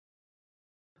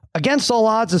Against All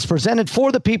Odds is presented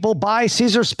for the people by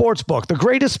Caesar Sportsbook, the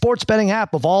greatest sports betting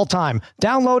app of all time.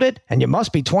 Download it, and you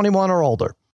must be 21 or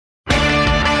older. All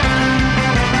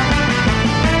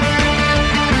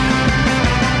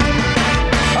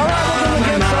right, welcome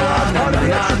to Against All Odds, part of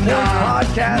the Extra Points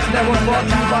Podcast Network, brought to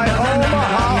you by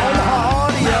Omaha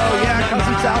Audio. Yeah,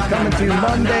 Cousin Sal coming to you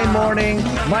Monday morning.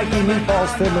 Mikey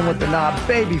Meatballs fiddling with the knobs.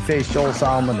 Babyface Joel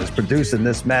Solomon is producing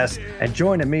this mess. And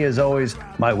joining me, as always,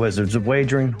 my wizards of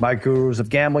wagering, my gurus of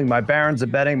gambling, my barons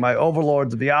of betting, my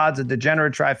overlords of the odds, a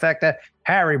degenerate trifecta,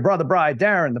 Harry, Brother Bry,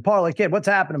 Darren, the Parlay Kid. What's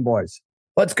happening, boys?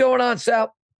 What's going on,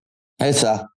 Sal? Hey,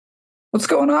 Sal. What's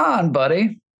going on,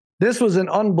 buddy? This was an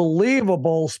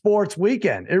unbelievable sports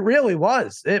weekend. It really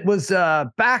was. It was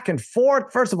back and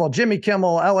forth. First of all, Jimmy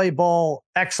Kimmel, LA Bowl,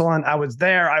 excellent. I was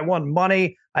there. I won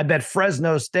money. I bet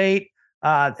Fresno State.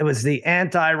 It was the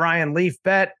anti-Ryan Leaf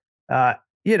bet.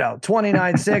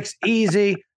 29-6,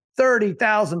 easy,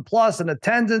 30,000 plus in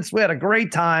attendance. We had a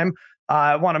great time.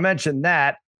 I want to mention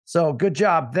that. So good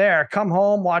job there. Come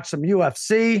home, watch some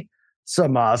UFC,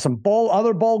 some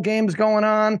other bowl games going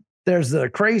on. There's the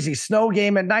crazy snow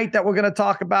game at night that we're going to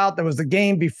talk about. There was the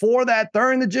game before that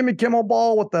during the Jimmy Kimmel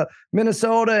Bowl with the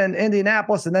Minnesota and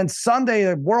Indianapolis. And then Sunday,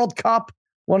 the World Cup,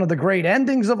 one of the great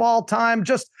endings of all time.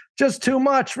 Just too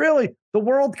much, really. The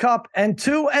World Cup and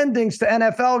two endings to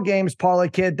NFL games, Parlay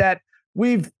Kid, that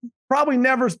we've probably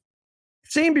never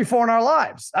seen before in our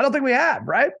lives. I don't think we have,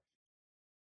 right?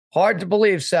 Hard to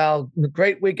believe, Sal.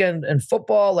 Great weekend in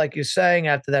football, like you're saying,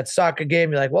 after that soccer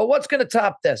game. You're like, well, what's going to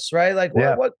top this, right? Like,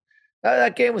 yeah. what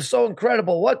that game was so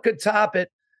incredible. What could top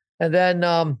it? And then,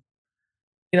 that's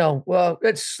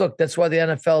why the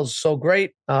NFL is so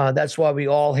great. That's why we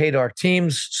all hate our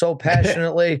teams so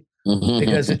passionately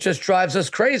because it just drives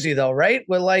us crazy, though, right?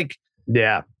 We're like,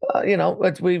 yeah,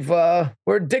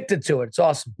 we're addicted to it. It's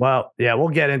awesome. Well, yeah, we'll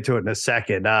get into it in a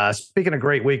second. Speaking of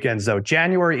great weekends, though,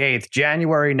 January 8th,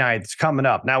 January 9th is coming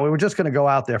up. Now, we were just going to go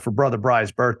out there for Brother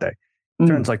Bry's birthday.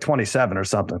 Turns like 27 or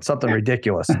something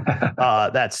ridiculous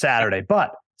that Saturday.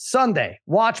 But Sunday,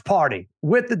 watch party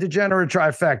with the Degenerate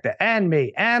Trifecta and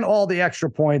me and all the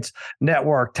Extra Points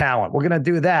Network talent. We're going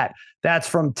to do that. That's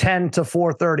from 10 to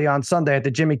 4:30 on Sunday at the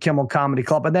Jimmy Kimmel Comedy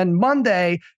Club. And then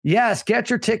Monday, yes,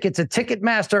 get your tickets at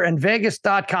Ticketmaster and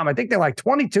Vegas.com. I think they're like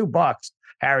 $22,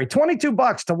 Harry,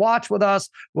 $22 to watch with us.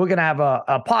 We're going to have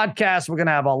a podcast. We're going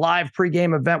to have a live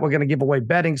pregame event. We're going to give away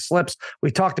betting slips. We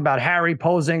talked about Harry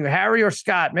posing, Harry or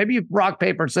Scott. Maybe you rock,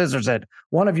 paper, scissors it.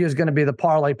 One of you is going to be the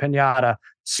Parlay Pinata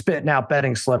spitting out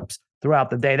betting slips throughout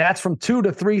the day. That's from 2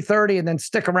 to 3:30. And then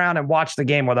stick around and watch the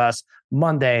game with us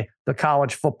Monday, the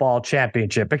College Football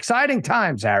Championship. Exciting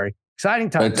times, Harry. Exciting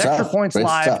times. Extra Points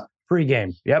Live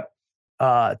pregame. Yep.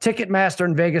 Ticketmaster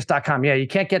and Vegas.com. Yeah, you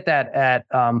can't get that at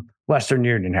Western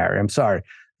Union, Harry. I'm sorry.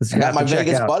 I got my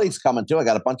Vegas buddies coming too. I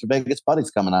got a bunch of Vegas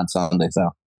buddies coming on Sunday.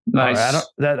 So nice.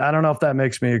 I don't know if that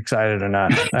makes me excited or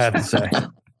not. I have to say,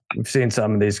 we've seen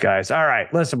some of these guys. All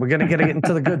right, listen, we're going to get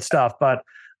into the good stuff, but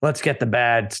let's get the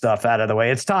bad stuff out of the way.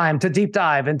 It's time to deep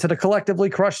dive into the collectively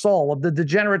crushed soul of the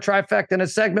Degenerate Trifecta in a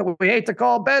segment we hate to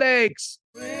call Bet Aches.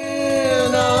 When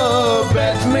a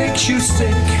bet makes you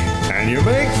sick and you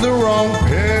make the wrong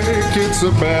pick, it's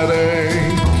a bad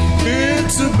ache.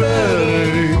 It's a bad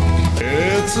ache.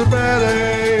 It's a bad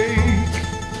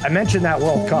ache. I mentioned that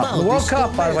World Cup. The World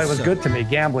Cup, by the way, was good to me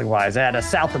gambling-wise. I had a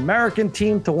South American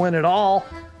team to win it all.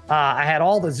 I had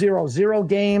all the 0-0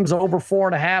 games over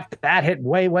 4.5. That hit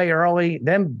way, way early.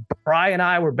 Then Bry and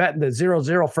I were betting the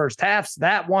 0-0 first halves.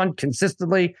 That one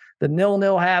consistently. The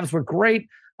 0-0 halves were great.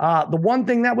 The one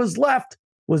thing that was left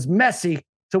was Messi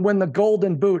to win the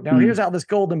Golden Boot. Now, here's how this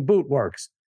Golden Boot works.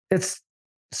 It's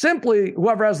simply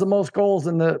whoever has the most goals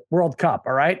in the World Cup,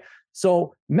 all right?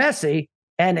 So Messi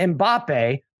and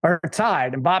Mbappe are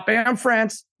tied. Mbappe on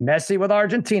France, Messi with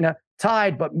Argentina,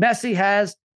 tied, but Messi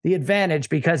has the advantage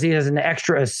because he has an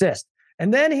extra assist.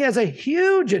 And then he has a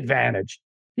huge advantage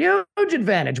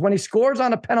when he scores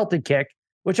on a penalty kick,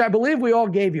 which I believe we all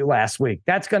gave you last week.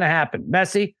 That's going to happen.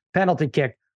 Messi, penalty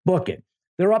kick, book it.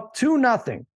 They're up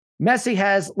 2-0. Messi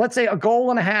has, let's say, a goal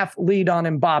and a half lead on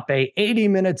Mbappe 80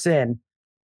 minutes in.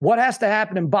 What has to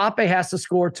happen? Mbappe has to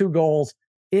score 2 goals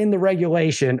in the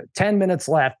regulation, 10 minutes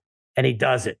left, and he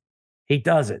does it. He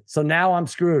does it. So now I'm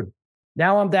screwed.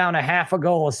 Now I'm down a half a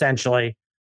goal, essentially.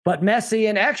 But Messi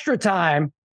in extra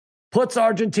time puts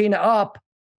Argentina up,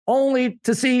 only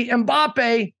to see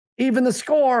Mbappe even the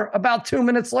score about 2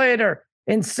 minutes later.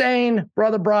 Insane,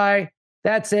 Brother Bry.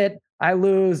 That's it. I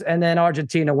lose, and then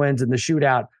Argentina wins in the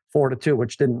shootout 4-2,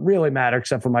 which didn't really matter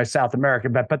except for my South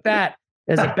American bet. But that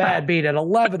is a bad beat at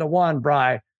 11-1,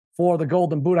 Bry, for the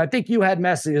Golden Boot. I think you had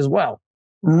Messi as well.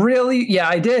 Really? Yeah,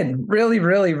 I did. Really,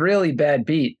 really, really bad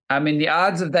beat. I mean, the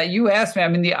odds of that, you asked me, I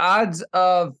mean, the odds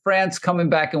of France coming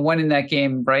back and winning that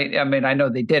game, right? I mean, I know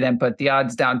they didn't, but the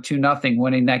odds down 2-0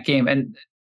 winning that game and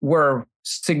were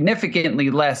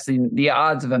significantly less than the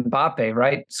odds of Mbappe,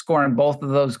 right? Scoring both of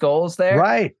those goals there.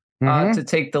 Right. To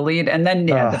take the lead. And then,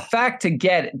 the fact to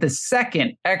get the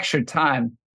second extra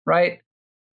time, right?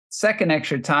 Second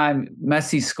extra time,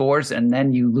 Messi scores, and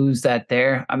then you lose that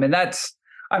there. I mean, that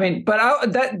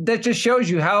just shows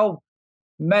you how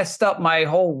messed up my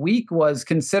whole week was,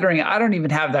 considering I don't even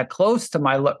have that close to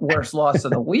my worst loss of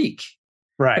the week.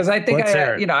 Right. Because I think I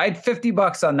had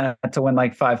 $50 on that to win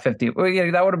like 550. Well,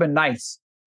 yeah, that would have been nice.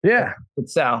 Yeah. With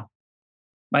Sal.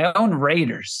 My own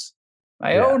Raiders.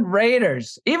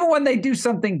 Even when they do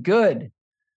something good,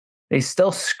 they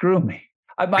still screw me.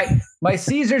 My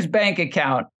Caesars bank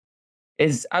account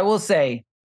is, I will say,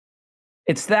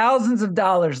 it's thousands of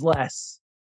dollars less.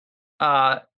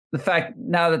 The fact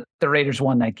now that the Raiders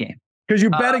won that game. Because you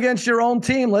bet against your own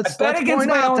team. Let's point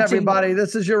out to everybody,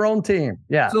 this is your own team.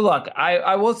 Yeah. So look,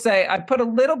 I will say I put a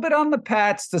little bit on the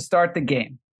Pats to start the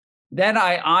game. Then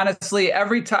I honestly,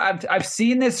 every time I've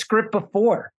seen this script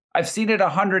before. I've seen it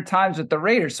 100 times with the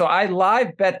Raiders. So I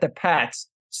live bet the Pats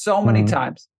so many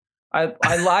times. I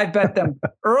live bet them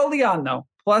early on though,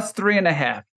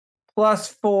 +3.5,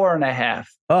 +4.5.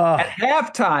 At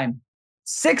halftime,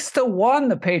 6-1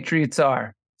 the Patriots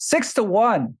are.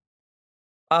 6-1.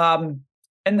 And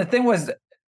the thing was,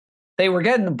 they were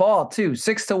getting the ball too,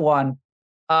 6-1.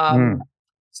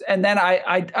 And then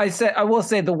I said, I will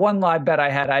say the one live bet I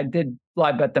had, I did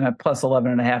live bet them at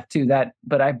 +11.5 too.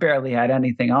 But I barely had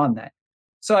anything on that.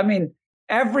 So I mean,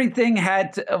 everything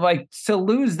had to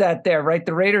lose that there, right?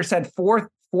 The Raiders had fourth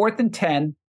and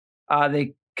 10.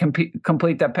 They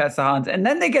complete that pass to Hans, and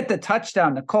then they get the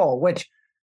touchdown to Cole, which,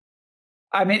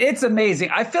 I mean, it's amazing.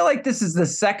 I feel like this is the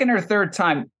second or third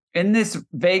time in this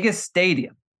Vegas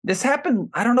stadium. This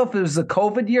happened, I don't know if it was the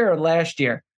COVID year or last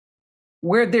year,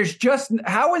 where there's just,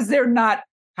 how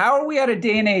are we at a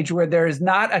day and age where there is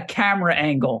not a camera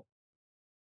angle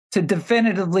to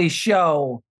definitively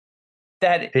show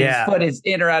that his foot is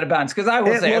in or out of bounds? Because I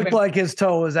will say, it looked like his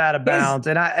toe was out of bounds.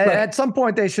 And at some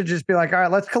point they should just be like, all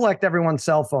right, let's collect everyone's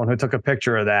cell phone who took a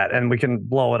picture of that and we can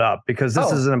blow it up, because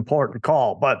this is an important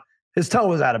call. But his toe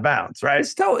was out of bounds, right?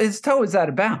 His toe is out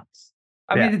of bounds.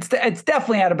 I mean, it's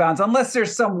definitely out of bounds, unless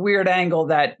there's some weird angle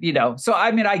that, so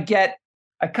I mean, I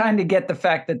kind of get the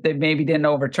fact that they maybe didn't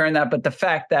overturn that, but the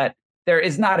fact that there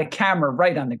is not a camera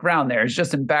right on the ground there is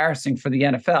just embarrassing for the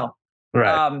NFL.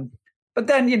 Right. But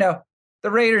then, the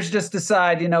Raiders just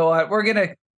decide, you know what,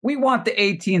 we want the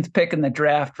 18th pick in the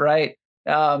draft, right?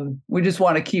 We just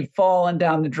want to keep falling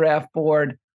down the draft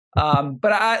board.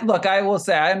 But I will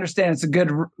say, I understand it's a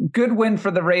good win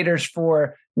for the Raiders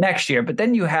for next year, but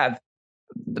then you have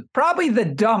probably the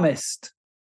dumbest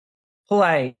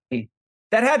play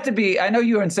that had to be, I know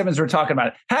you and Simmons were talking about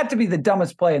it, had to be the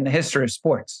dumbest play in the history of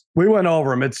sports. We went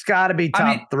over them. It's got to be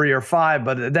top 3 or 5,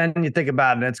 but then you think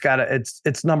about it,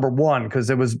 it's number 1, because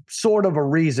it was sort of a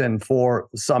reason for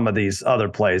some of these other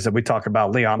plays that we talk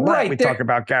about. Leon Lett, we talk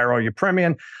about Garo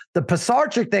Yepremian. The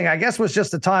Pisarcik thing, I guess, was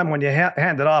just a time when you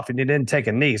handed off and you didn't take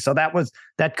a knee. So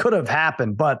that could have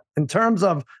happened. But in terms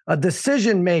of a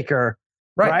decision maker,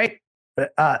 right?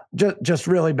 Just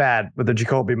really bad with the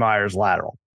Jakobi Meyers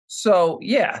lateral. So,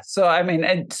 yeah. So, I mean,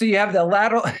 and so you have the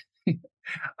lateral.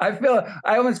 I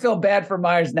almost feel bad for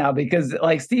Myers now, because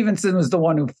like Stevenson was the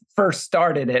one who first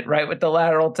started it, right? With the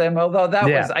lateral to him, although that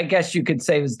was, I guess you could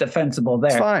say, was defensible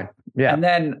there. It's fine. Yeah. And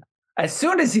then as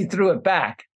soon as he threw it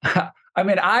back, I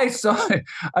mean, I saw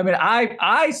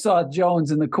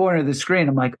Jones in the corner of the screen.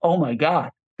 I'm like, oh my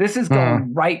God, this is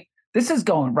going right. This is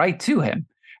going right to him.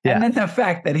 Yeah. And then the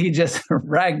fact that he just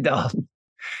ragdolled.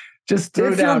 Just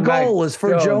if your goal is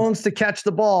for Jones to catch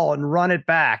the ball and run it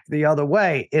back the other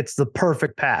way, it's the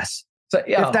perfect pass. So,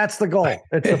 if that's the goal,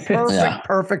 it's the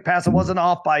perfect pass. It wasn't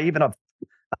off by even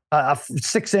a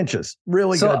 6 inches.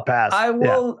 Really good pass. I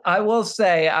will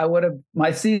say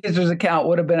my Caesars account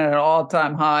would have been at an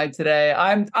all-time high today.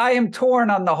 I am torn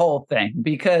on the whole thing,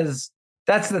 because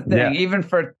that's the thing. Yeah. Even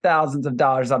for thousands of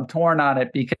dollars, I'm torn on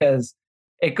it, because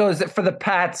it goes for the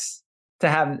Pats to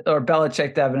have, or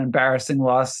Belichick to have an embarrassing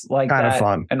loss like kind that. Of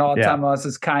fun. An all-time loss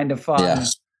is kind of fun. Yeah.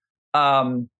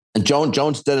 And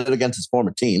Jones did it against his former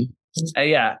team.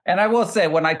 Yeah. And I will say,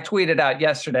 when I tweeted out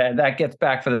yesterday, that gets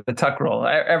back for the Tuck rule.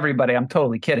 Everybody, I'm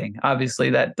totally kidding.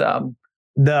 Obviously that,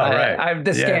 right.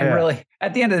 This game really,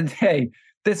 at the end of the day,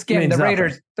 this game, the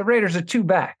Raiders are 2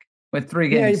 back. with 3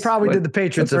 games. Yeah, he probably did the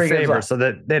Patriots a favor so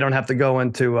that they don't have to go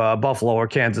into Buffalo or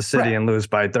Kansas City and lose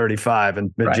by 35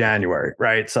 in mid-January,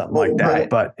 right? Something like that. Right.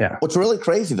 But yeah. What's really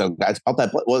crazy though, guys,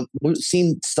 about that, well, we've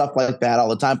seen stuff like that all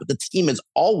the time, but the team is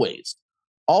always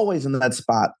in that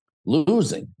spot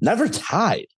losing, never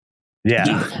tied.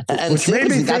 Yeah. And which made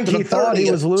me think he thought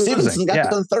he was losing. Stevenson got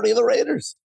to the 30 of the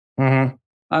Raiders. Mm-hmm.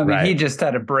 I mean, he just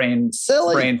had a brain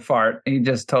fart. He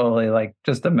just totally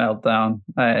just a meltdown.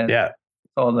 Yeah.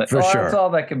 That's all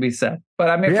that can be said. But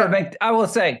I mean, I will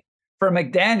say for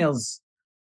McDaniels,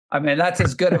 I mean, that's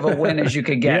as good of a win as you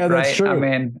could get, right? True. I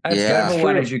mean, as good of a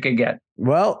win as you could get.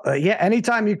 Well,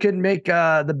 anytime you can make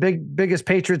the biggest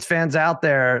Patriots fans out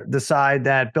there decide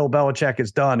that Bill Belichick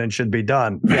is done and should be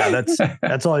done. Yeah,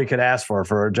 that's all you could ask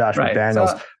for Josh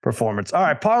McDaniels' performance. All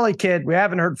right, Parlay Kid, we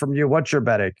haven't heard from you. What's your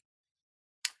betting?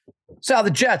 So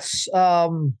the Jets I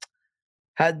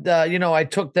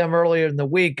took them earlier in the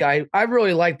week. I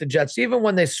really liked the Jets, even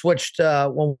when they switched,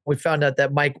 when we found out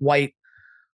that Mike White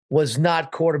was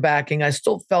not quarterbacking. I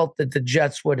still felt that the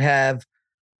Jets would have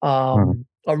a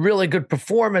really good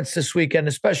performance this weekend,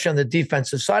 especially on the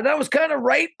defensive side. And I was kind of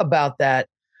right about that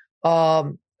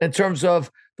in terms of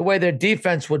the way their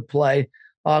defense would play.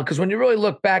 Because when you really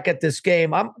look back at this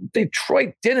game,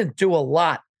 Detroit didn't do a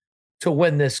lot to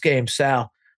win this game,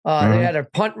 Sal. They had a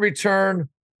punt return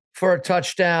for a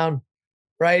touchdown,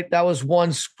 right? That was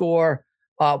one score.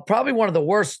 Probably one of the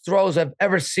worst throws I've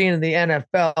ever seen in the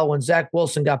NFL when Zach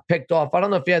Wilson got picked off. I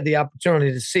don't know if you had the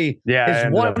opportunity to see his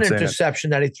one interception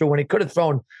that he threw when he could have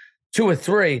thrown 2 or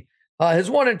 3. His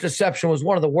one interception was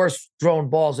one of the worst thrown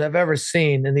balls I've ever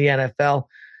seen in the NFL,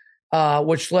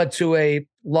 which led to a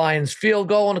Lions field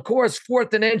goal. And of course,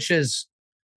 4th and inches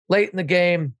late in the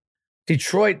game,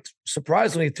 Detroit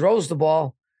surprisingly throws the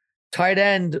ball. Tight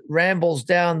end rambles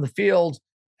down the field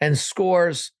and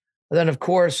scores. And then, of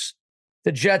course,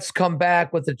 the Jets come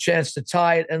back with a chance to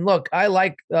tie it. And look, I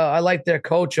like their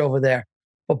coach over there,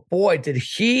 but boy, did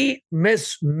he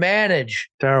mismanage.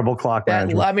 Terrible clock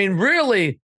management. I mean,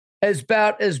 really,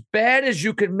 about as bad as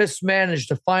you could mismanage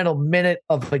the final minute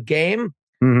of a game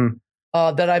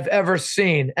that I've ever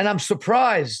seen. And I'm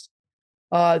surprised.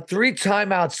 3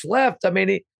 timeouts left. I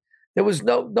mean, there was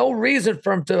no reason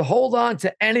for him to hold on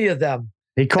to any of them.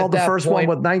 He called the first one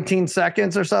with 19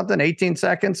 seconds or something, 18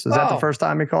 seconds. Is that the first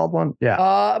time he called one?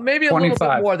 Yeah. Maybe a 25.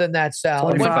 Little bit more than that, Sal.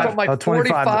 25. It went from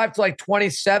 45 to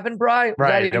 27, Bri.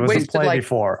 Right. It was a play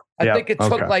before. I think it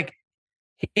took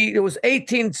it was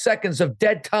 18 seconds of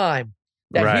dead time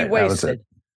that he wasted.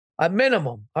 A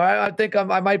minimum. All right. I think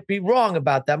I might be wrong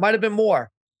about that. Might have been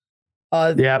more.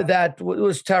 That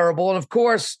was terrible. And of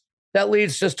course, that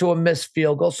leads just to a missed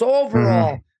field goal. So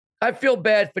overall, I feel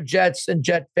bad for Jets and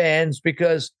Jet fans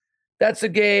because that's a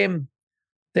game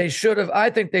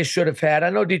I think they should have had. I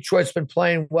know Detroit's been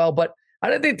playing well, but I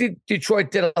don't think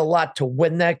Detroit did a lot to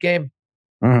win that game.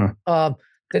 I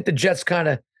think the Jets kind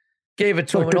of gave it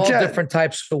to them in all different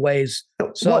types of ways.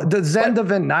 So the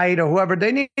Zendovan Knight or whoever,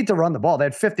 they need to run the ball. They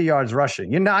had 50 yards rushing.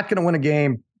 You're not going to win a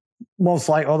game. Most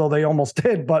likely, although they almost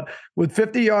did, but with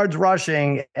 50 yards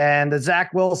rushing and the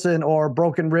Zach Wilson or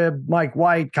broken rib Mike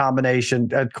White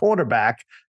combination at quarterback,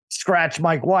 scratch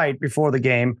Mike White before the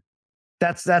game.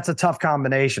 That's a tough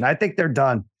combination. I think they're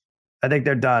done. I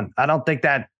don't think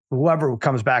that whoever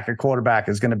comes back at quarterback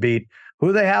is going to beat who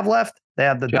do they have left. They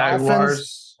have the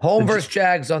Dolphins, home versus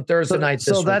Jags on Thursday night.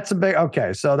 So that's a big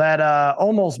okay. So that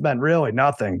almost meant really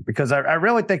nothing because I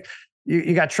really think.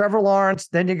 You got Trevor Lawrence,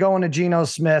 then you're going to Geno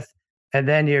Smith, and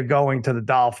then you're going to the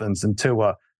Dolphins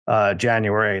into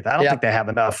January 8th. I don't think they have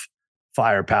enough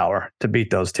firepower to beat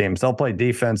those teams. They'll play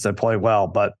defense, they play well,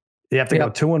 but you have to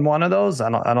go 2-1 of those.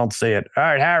 I don't see it. All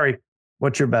right, Harry,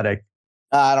 what's your betting?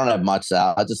 I don't have much,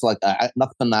 Sal. I just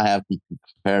nothing I have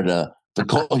compared to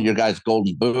your guys'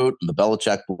 Golden Boot and the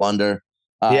Belichick blunder.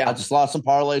 I just lost some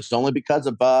parlays only because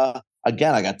of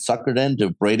again I got suckered into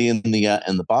Brady in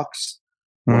the Bucs.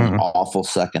 An awful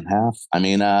second half. I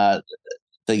mean,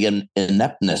 the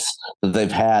ineptness that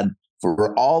they've had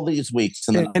for all these weeks.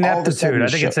 And ineptitude. I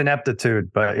think it's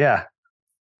ineptitude, but yeah.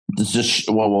 It's just,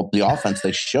 the offense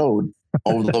they showed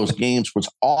over those games was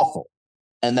awful.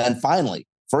 And then finally,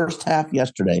 first half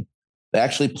yesterday, they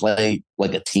actually play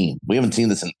like a team. We haven't seen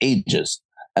this in ages.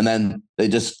 And then they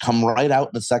just come right out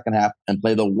in the second half and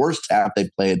play the worst half they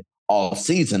played all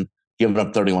season, giving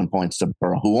up 31 points to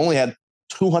Burrow, who only had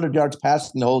 200 yards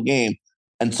passing the whole game,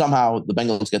 and somehow the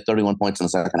Bengals get 31 points in the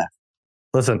second half.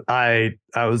 Listen, I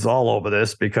was all over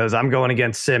this because I'm going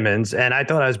against Simmons, and I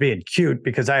thought I was being cute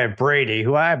because I have Brady,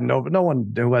 who I have no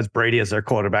one who has Brady as their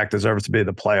quarterback deserves to be in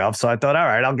the playoffs. So I thought, all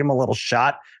right, I'll give him a little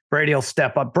shot. Brady will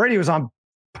step up. Brady was on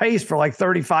pace for like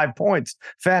 35 points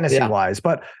fantasy wise.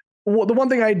 But the one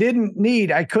thing I didn't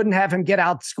need, I couldn't have him get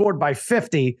outscored by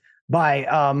 50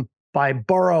 by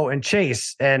Burrow and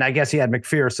Chase. And I guess he had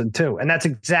McPherson too. And that's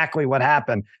exactly what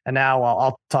happened. And now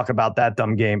I'll talk about that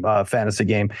dumb game, fantasy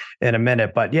game in a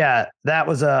minute. But yeah, that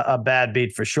was a bad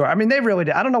beat for sure. I mean, they really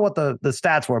did. I don't know what the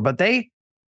stats were, but they,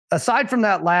 aside from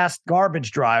that last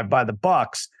garbage drive by the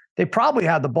Bucs, they probably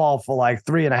had the ball for like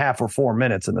 3.5 or 4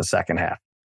 minutes in the second half.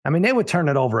 I mean, they would turn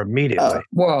it over immediately.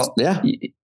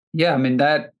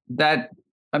 Yeah.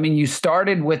 I mean, you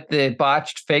started with the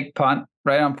botched fake punt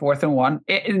right on 4th and 1,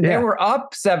 and they were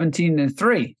up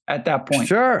 17-3 at that point.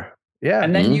 Sure. Yeah.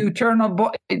 And then you turn the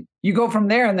ball, you go from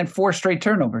there and then 4 straight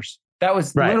turnovers. That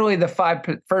was literally the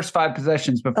first 5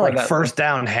 possessions before like that. First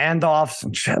down handoffs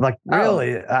and shit. Like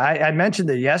really, I mentioned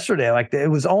it yesterday. Like it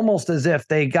was almost as if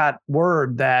they got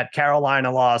word that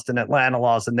Carolina lost and Atlanta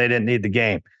lost and they didn't need the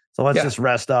game. So let's just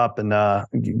rest up and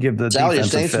give the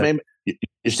defense a fit.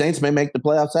 Your Saints may make the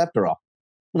playoffs after all.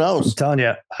 Who knows? I'm telling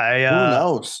you, who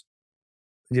knows?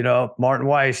 You know, Martin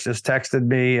Weiss just texted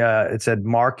me. It said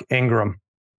Mark Ingram,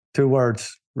 2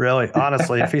 words. Really,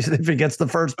 honestly, if he gets the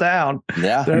first down,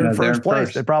 they're in first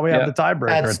place. They probably have the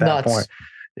tiebreaker at that point.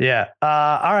 Yeah.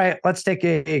 All right, let's take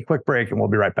a quick break and we'll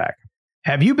be right back.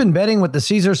 Have you been betting with the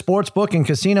Caesars Sportsbook and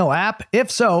Casino app?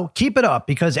 If so, keep it up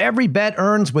because every bet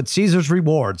earns with Caesars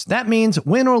Rewards. That means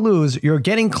win or lose, you're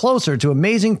getting closer to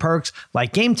amazing perks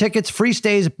like game tickets, free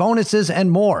stays, bonuses, and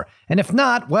more. And if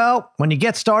not, well, when you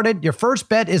get started, your first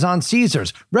bet is on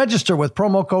Caesars. Register with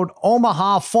promo code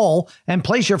OMAHAFULL and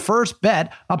place your first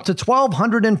bet up to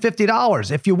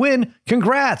 $1,250. If you win,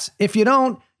 congrats. If you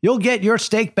don't, you'll get your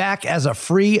stake back as a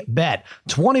free bet.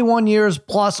 21 years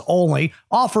plus only.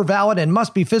 Offer valid and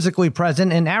must be physically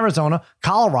present in Arizona,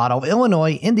 Colorado,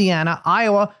 Illinois, Indiana,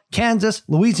 Iowa, Kansas,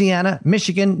 Louisiana,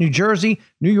 Michigan, New Jersey,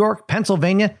 New York,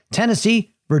 Pennsylvania,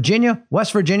 Tennessee, Virginia,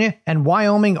 West Virginia, and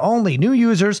Wyoming only. New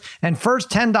users and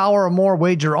first $10 or more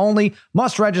wager only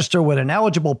must register with an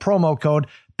eligible promo code.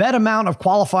 Bet amount of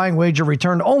qualifying wager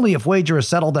returned only if wager is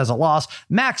settled as a loss.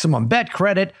 Maximum bet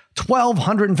credit,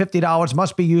 $1,250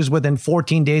 must be used within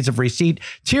 14 days of receipt.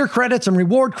 Tier credits and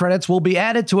reward credits will be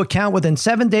added to account within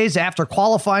 7 days after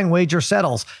qualifying wager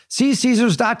settles. See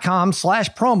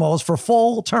Caesars.com/promos for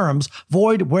full terms.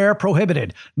 Void where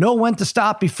prohibited. Know when to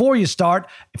stop before you start.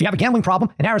 If you have a gambling problem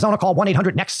in Arizona, call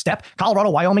 1-800-NEXT-STEP. Colorado,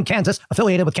 Wyoming, Kansas,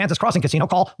 affiliated with Kansas Crossing Casino,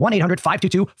 call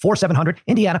 1-800-522-4700.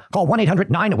 Indiana, call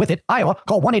 1-800-9-WITH-IT. Iowa,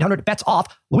 call 1-800-BETS-OFF.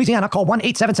 Louisiana, call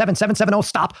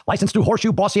 1-877-770-STOP. Licensed through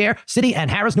Horseshoe, Bossier City,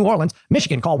 and Harris, New Orleans.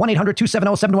 Michigan, call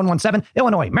 1-800-270-7117.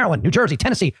 Illinois, Maryland, New Jersey,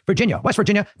 Tennessee, Virginia, West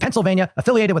Virginia, Pennsylvania,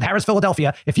 affiliated with Harris,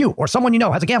 Philadelphia. If you or someone you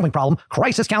know has a gambling problem,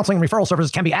 crisis counseling and referral services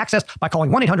can be accessed by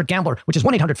calling 1-800-GAMBLER, which is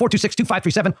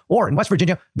 1-800-426-2537, or in West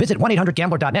Virginia, visit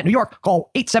 1-800-GAMBLER.net. New York, call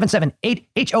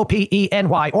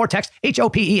 877-8-HOPENY or text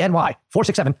HOPENY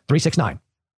 467-369.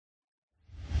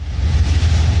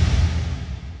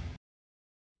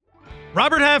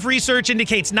 Robert Half research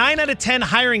indicates 9 out of 10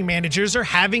 hiring managers are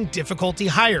having difficulty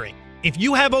hiring. If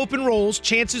you have open roles,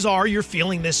 chances are you're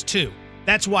feeling this too.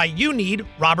 That's why you need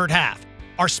Robert Half.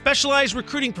 Our specialized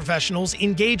recruiting professionals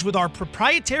engage with our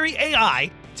proprietary AI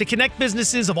to connect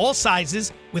businesses of all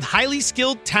sizes with highly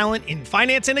skilled talent in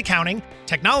finance and accounting,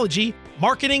 technology,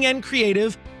 marketing and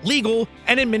creative, legal,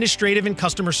 and administrative and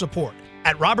customer support.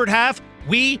 At Robert Half,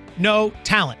 we know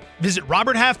talent. Visit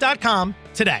roberthalf.com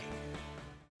today.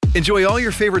 Enjoy all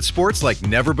your favorite sports like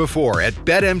never before at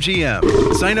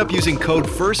BetMGM. Sign up using code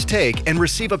FIRSTTAKE and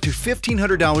receive up to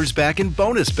 $1,500 back in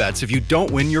bonus bets if you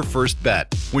don't win your first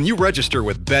bet. When you register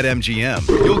with BetMGM,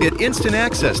 you'll get instant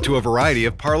access to a variety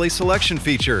of parlay selection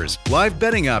features, live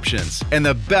betting options, and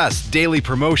the best daily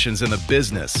promotions in the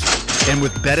business. And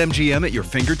with BetMGM at your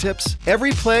fingertips,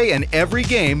 every play and every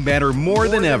game matter more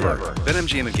than ever.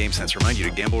 BetMGM and GameSense remind you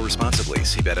to gamble responsibly.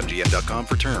 See BetMGM.com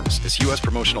for terms. This U.S.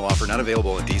 promotional offer not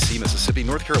available in D.C., Mississippi,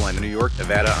 North Carolina, New York,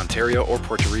 Nevada, Ontario, or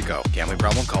Puerto Rico. Gambling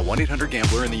problem? Call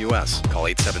 1-800-GAMBLER in the U.S. Call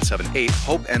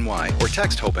 877-8-HOPE-NY or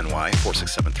text HOPE-NY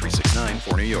 467-369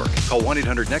 for New York. Call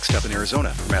 1-800-NEXT-STEP in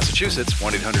Arizona. For Massachusetts,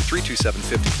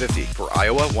 1-800-327-5050. For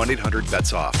Iowa,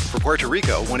 1-800-BETS-OFF. For Puerto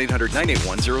Rico,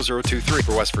 1-800-981-0023.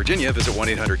 For West Virginia, visit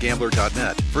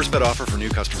 1-800-GAMBLER.net. First bet offer for new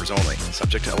customers only.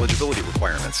 Subject to eligibility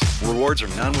requirements. Rewards are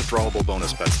non-withdrawable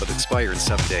bonus bets that expire in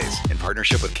 7 days. In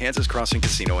partnership with Kansas Crossing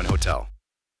Casino and Hotel.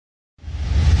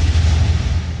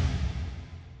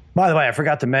 By the way, I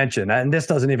forgot to mention, and this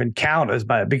doesn't even count as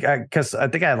my, because I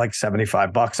think I had like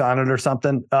 $75 on it or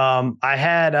something. I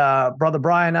had brother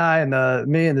Brian and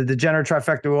me and the Degenerate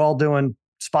Trifecta were all doing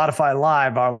Spotify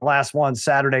Live, our last one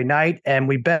Saturday night, and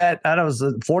we bet, and it was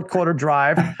the fourth quarter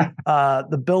drive.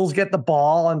 The Bills get the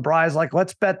ball, and Bry's like,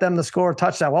 let's bet them to score a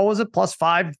touchdown. What was it? Plus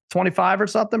 525 or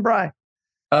something, Bry?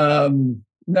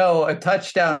 No, a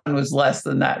touchdown was less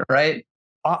than that, right?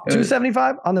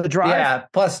 275 on the drive? Yeah,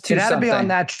 plus two. It had something. to be on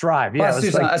that drive. Plus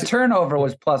Yeah, a turnover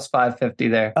was plus 550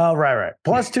 there. Oh, right.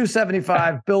 Plus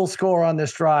 275, Bills score on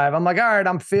this drive. I'm like, all right,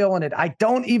 I'm feeling it. I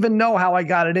don't even know how I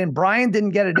got it in. Brian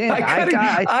didn't get it in.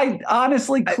 I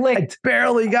honestly clicked. I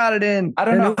barely got it in. I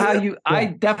don't know how you. Yeah. I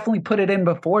definitely put it in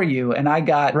before you, and I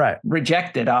got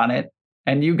rejected on it,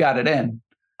 and you got it in.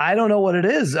 I don't know what it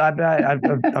is.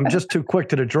 I'm just too quick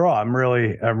to the draw. I'm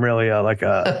really like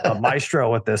a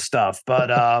maestro with this stuff.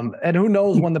 But and who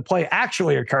knows when the play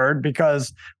actually occurred,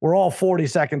 because we're all 40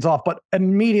 seconds off. But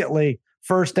immediately,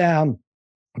 first down,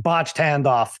 botched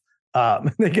handoff.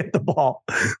 They get the ball.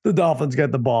 The Dolphins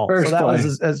get the ball. So that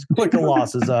was as quick a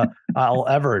loss as I'll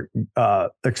ever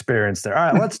experience there.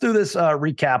 All right, let's do this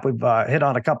recap. We've hit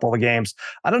on a couple of games.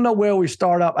 I don't know where we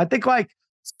start up. I think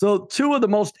so two of the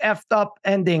most effed up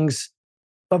endings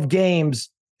of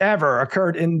games ever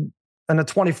occurred in a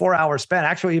 24-hour span,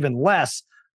 actually even less.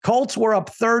 Colts were up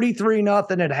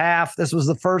 33-0 at half. This was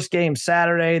the first game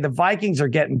Saturday. The Vikings are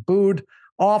getting booed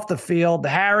off the field.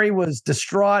 Harry was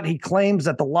distraught. He claims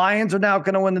that the Lions are now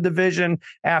going to win the division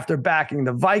after backing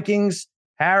the Vikings.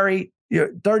 Harry,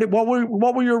 what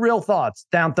were your real thoughts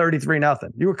down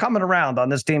 33-0? You were coming around on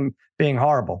this team being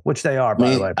horrible, which they are,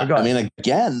 by the way. I mean,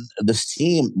 again, this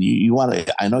team, you want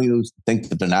to, I know you think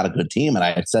that they're not a good team, and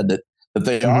I said that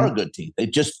they are a good team. They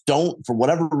just don't, for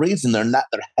whatever reason, their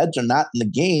heads are not in the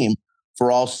game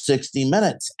for all 60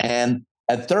 minutes. And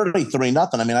at 33-0,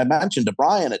 I mean, I mentioned to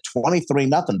Brian at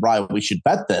 23-0, Brian, we should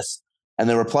bet this. And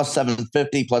they were plus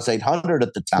 750, plus 800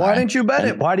 at the time. Why didn't you bet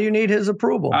it? Why do you need his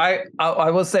approval? I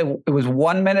will say it was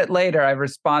 1 minute later. I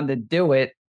responded, do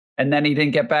it. And then he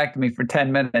didn't get back to me for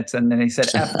 10 minutes. And then he said,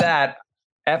 F that,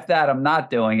 I'm not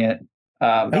doing it.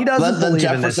 He doesn't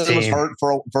believe in this team. Was hurt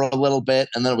for a little bit.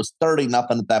 And then it was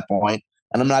 30-0 at that point.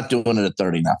 And I'm not doing it at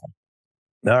 30-0.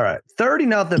 All right.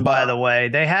 30-0, by the way.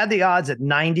 They had the odds at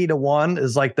 90-1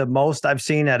 is like the most I've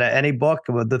seen at any book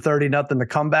with the 30-0, the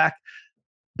comeback.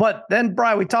 But then,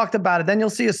 Brian, we talked about it. Then you'll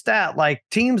see a stat like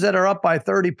teams that are up by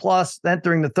 30 plus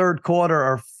entering the third quarter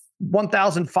are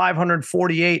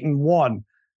 1,548-1.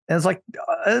 And it's like,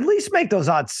 at least make those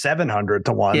odds 700-1,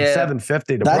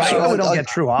 750-1. I know we don't get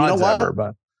true odds ever,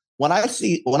 but when I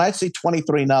see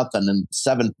 23-0 and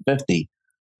 750,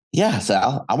 yeah,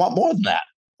 Sal, I want more than that.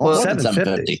 Well,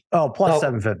 750. Oh, plus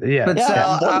 750. Yeah. But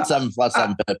Sal, more than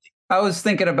 750. I was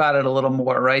thinking about it a little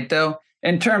more, right, though?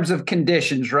 In terms of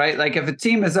conditions, right? Like if a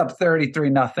team is up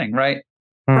 33-0, right?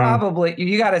 Probably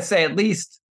you got to say at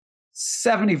least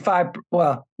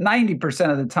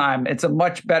 90% of the time, it's a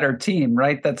much better team,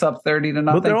 right? That's up 30-0.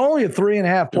 But they're only a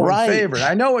 3.5 point favorite.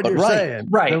 I know what you're saying.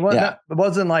 Right. It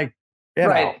wasn't like,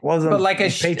 it wasn't but like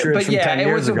Patriots but yeah, from 10 it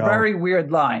was years a ago. very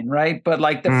weird line, right? But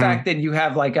like the fact that you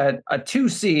have like a 2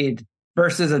 seed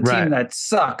versus a team that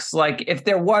sucks. Like if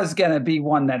there was going to be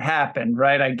one that happened,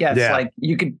 right? I guess like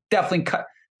you could definitely cut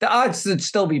the odds would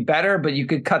still be better, but you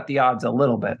could cut the odds a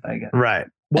little bit, I guess. Right.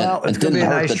 Well, it's going to be a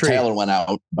nice treat. Taylor went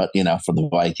out, but for the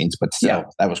Vikings, but still,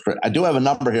 that was great. I do have a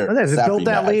number here. They built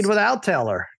that lead without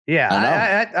Taylor.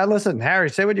 Yeah. I listen, Harry,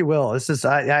 say what you will. This is,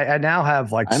 I now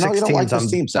have like 6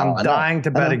 teams I'm dying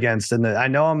to bet against. And I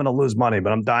know I'm going to lose money,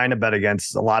 but I'm dying to bet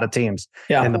against a lot of teams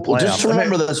in the playoffs. Just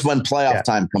remember this when playoff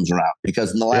time comes around,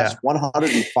 because in the last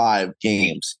 105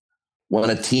 games, when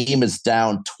a team is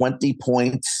down 20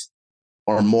 points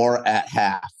or more at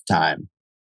halftime,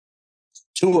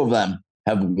 2 of them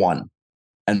have won,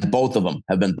 and both of them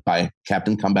have been by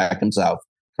Captain Comeback himself,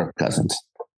 Kirk Cousins.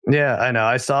 Yeah, I know.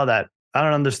 I saw that. I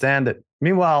don't understand it.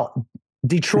 Meanwhile,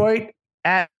 Detroit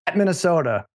at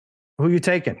Minnesota, who are you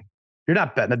taking? You're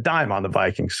not betting a dime on the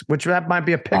Vikings, which that might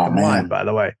be a pick of mine, by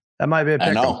the way. That might be a pick.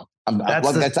 I know.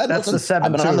 That's the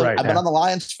 7-2 right I've been on the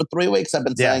Lions for 3 weeks. I've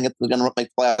been saying it's going to make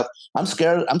playoffs. I'm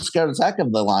scared as heck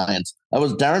of the Lions. That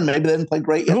was Darren. Maybe they didn't play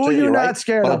great yesterday. Who are you not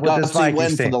scared of with this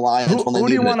Vikings team? Who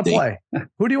do you want to play?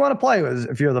 Who do you want to play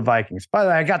if you're the Vikings? By the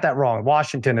way, I got that wrong.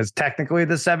 Washington is technically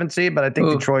the 7th seed, but I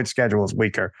think Detroit's schedule is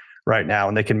weaker right now,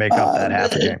 and they can make up that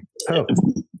half a game.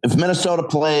 If Minnesota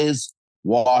plays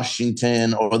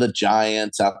Washington or the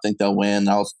Giants, I think they'll win.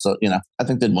 Also, I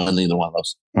think they'd win either one of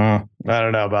those. I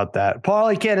don't know about that.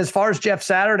 Paulie Kid, as far as Jeff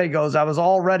Saturday goes, I was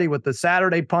all ready with the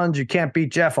Saturday puns. You can't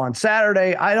beat Jeff on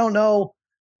Saturday. I don't know.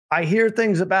 I hear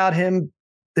things about him.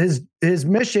 His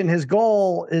mission, his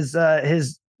goal is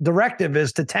his directive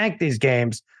is to tank these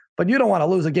games, but you don't want to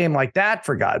lose a game like that,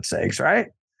 for God's sakes, right?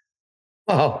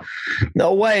 Oh,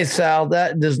 no way, Sal.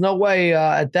 There's no way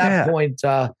at that point.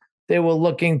 they were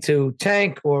looking to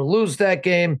tank or lose that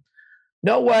game.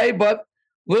 No way, but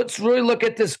let's really look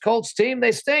at this Colts team.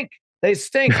 They stink. They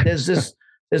stink. There's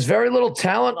very little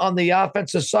talent on the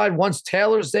offensive side once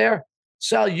Taylor's there.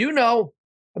 Sal, you know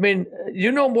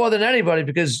more than anybody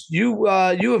because you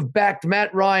have backed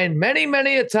Matt Ryan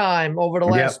many a time over the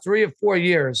last 3 or 4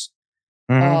 years.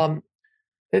 Mm-hmm.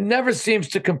 It never seems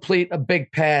to complete a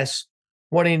big pass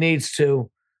when he needs to.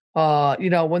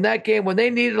 When they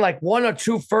needed like 1 or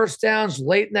 2 first downs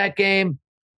late in that game,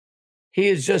 he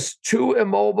is just too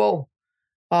immobile,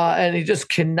 and he just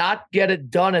cannot get it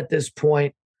done at this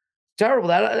point. Terrible.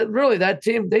 That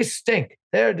team, they stink.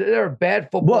 They're a bad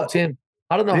football team.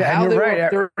 I don't know how they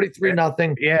were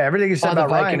 33-0. Yeah, everything you said about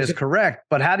Ryan is correct.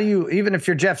 But how do you, even if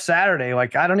you're Jeff Saturday,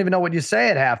 like I don't even know what you say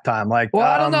at halftime. Like,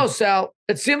 I don't know, Sal.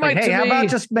 It seemed like to me, how about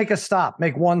just make a stop,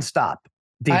 make one stop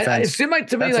defense. It seemed like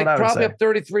to me, like probably up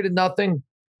 33-0,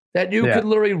 that you could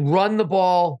literally run the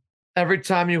ball every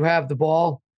time you have the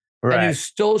ball, and you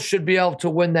still should be able to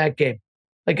win that game.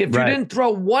 Like if you didn't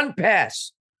throw one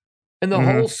pass in the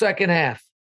whole second half,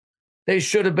 they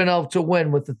should have been able to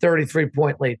win with the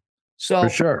 33-point lead. So for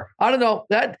sure. I don't know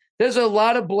that there's a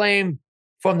lot of blame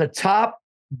from the top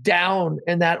down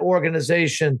in that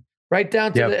organization, right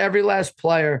down to every last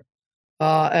player.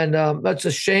 And that's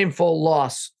a shameful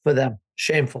loss for them.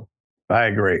 Shameful. I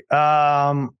agree.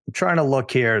 I'm trying to look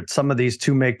here at some of these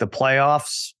to make the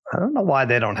playoffs. I don't know why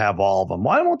they don't have all of them.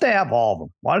 Why won't they have all of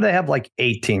them? Why do they have like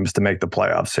 8 teams to make the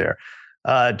playoffs here?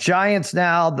 Giants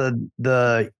now,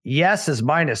 the yes is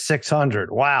minus 600.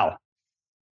 Wow.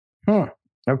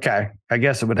 Okay. I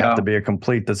guess it would have to be a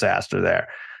complete disaster there.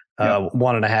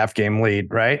 1.5 game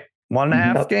lead, right?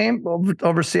 1.5 game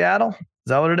over Seattle. Is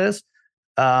that what it is?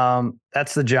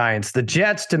 That's the Giants. The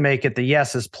Jets to make it, the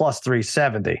yes is plus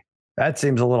 370. That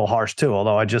seems a little harsh too,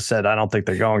 although I just said I don't think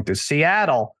they're going to.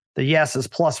 Seattle, the yes is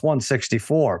plus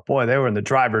 164. Boy, they were in the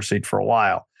driver's seat for a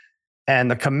while.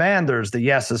 And the Commanders, the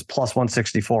yes is plus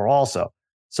 164 also.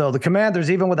 So the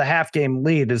Commanders, even with a half game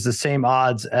lead, is the same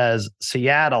odds as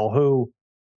Seattle, who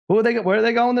are they? Where are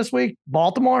they going this week?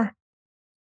 Baltimore?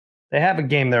 They have a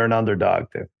game there, an underdog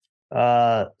too.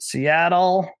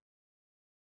 Seattle.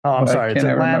 Oh, I'm sorry. It's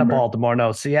Atlanta, Baltimore.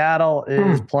 No, Seattle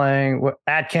is playing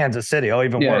at Kansas City. Oh,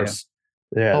 even worse.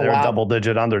 Yeah, they're a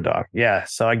double-digit underdog. Yeah,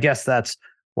 so I guess that's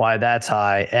why that's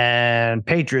high. And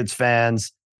Patriots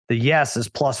fans, the yes is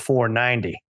plus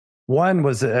 490. One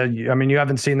was, you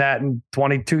haven't seen that in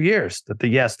 22 years, that the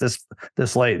yes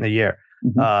this late in the year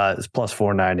is plus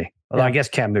 490. Although I guess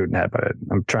Cam Newton had, but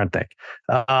I'm trying to think.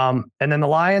 And then the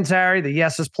Lions, Harry, the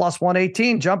yes is plus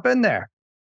 118. Jump in there.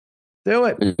 Do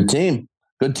it.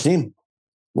 Good team.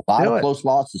 A lot of close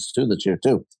losses too this year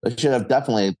too. They should have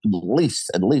definitely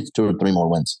at least 2 or 3 more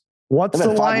wins. What's the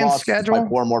Lions' schedule? By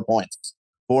 4 more points.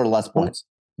 4 less points.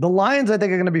 The Lions, I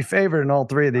think, are going to be favored in all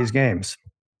 3 of these games.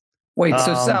 Wait,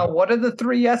 so Sal, what are the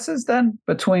 3 yeses then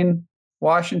between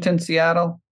Washington,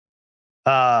 Seattle?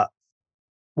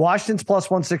 Washington's plus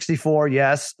 164,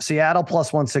 yes. Seattle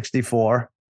plus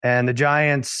 164. And the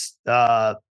Giants,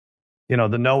 the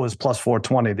no is plus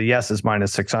 420. The yes is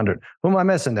minus 600. Who am I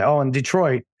missing there? Oh, and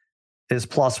Detroit is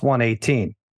plus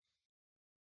 118.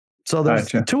 So there's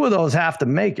 2 of those have to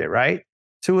make it, right?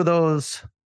 2 of those.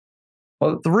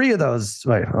 Well, 3 of those.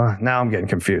 Wait, now I'm getting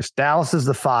confused. Dallas is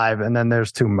the 5, and then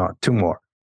there's 2 more,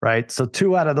 right? So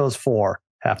 2 out of those 4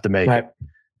 have to make it.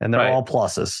 And they're all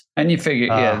pluses. And you figure,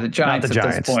 the Giants at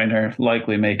this point are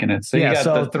likely making it. So you got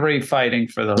the 3 fighting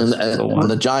for those.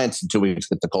 And the Giants in 2 weeks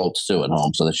get the Colts too at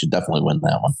home, so they should definitely win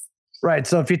that one. Right.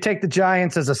 So if you take the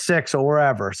Giants as a 6 or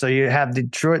wherever, so you have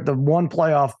Detroit, the 1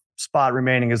 playoff spot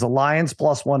remaining is the Lions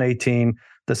plus 118,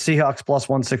 the Seahawks plus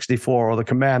 164, or the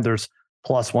Commanders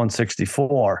plus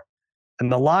 164.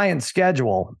 And the Lions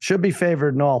schedule should be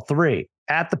favored in all 3.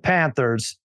 At the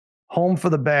Panthers, home for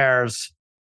the Bears.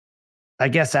 I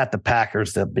guess at the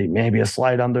Packers, they'll be maybe a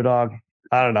slight underdog.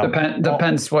 I don't know.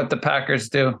 Depends what the Packers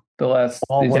do the last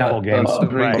winnable games.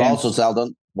 But also,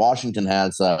 Sal, Washington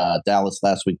has Dallas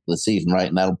last week of the season, right?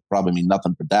 And that'll probably mean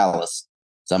nothing for Dallas.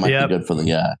 So that might be good for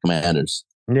the Commanders.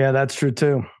 Yeah, that's true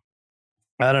too.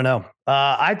 I don't know.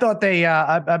 I thought they.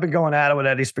 I've been going at it with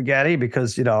Eddie Spaghetti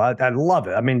because I love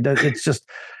it. I mean,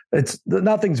 it's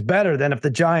nothing's better than if the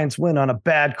Giants win on a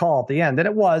bad call at the end. And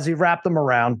it was. He wrapped them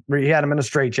around. He had them in a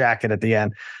straitjacket at the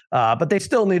end. But they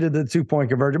still needed the 2-point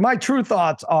conversion. My true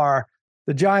thoughts are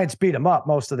the Giants beat them up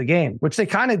most of the game, which they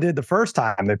kind of did the first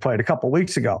time they played a couple of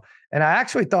weeks ago. And I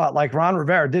actually thought like Ron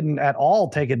Rivera didn't at all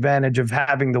take advantage of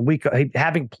having the week,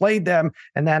 having played them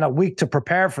and then a week to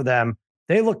prepare for them.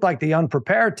 They looked like the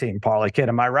unprepared team, Parlay Kid.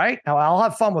 Am I right? Now, I'll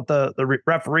have fun with the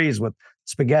referees with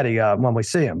Spaghetti when we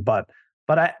see him. But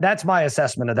But that's my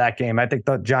assessment of that game. I think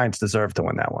the Giants deserve to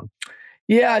win that one.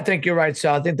 Yeah, I think you're right,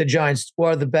 Sal. I think the Giants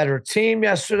were the better team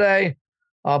yesterday.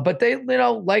 But they,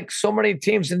 like so many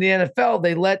teams in the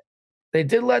NFL, they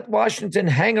did let Washington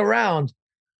hang around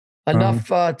enough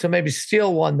to maybe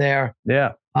steal one there.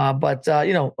 Yeah. But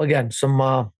again,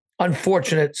 some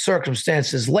unfortunate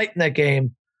circumstances late in that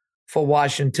game for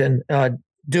Washington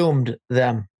doomed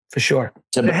them for sure.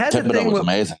 Thibodeau was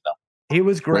amazing, though. He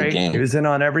was great. He was in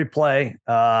on every play.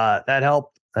 That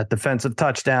helped. That defensive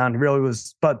touchdown really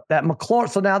was. But that McLaurin.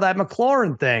 So now that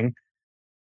McLaurin thing,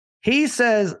 he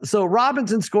says. So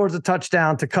Robinson scores a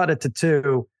touchdown to cut it to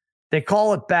 2. They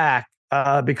call it back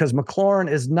because McLaurin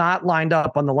is not lined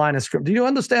up on the line of scrimmage. Do you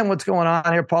understand what's going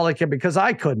on here, Paulie? Because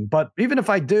I couldn't. But even if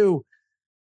I do,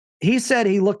 he said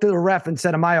he looked at the ref and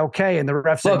said, "Am I okay?" And the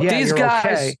ref said, "Yeah, you're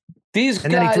okay." These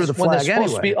and guys, then he threw the flag when they're supposed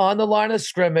anyway. to be on the line of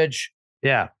scrimmage,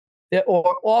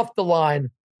 or off the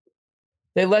line,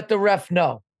 they let the ref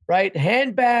know, right?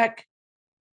 Hand back,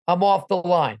 I'm off the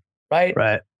line, right?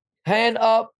 Right. Hand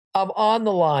up, I'm on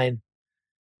the line.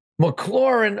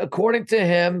 McLaurin, according to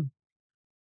him,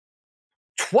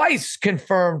 twice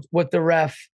confirmed with the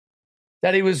ref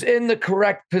that he was in the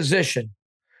correct position.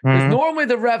 Because normally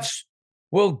the refs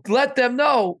will let them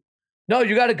know, no,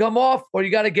 you got to come off or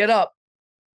you got to get up.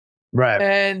 Right.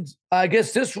 And I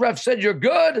guess this ref said you're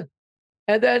good.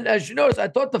 And then, as you notice, I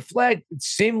thought the flag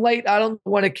seemed late. I don't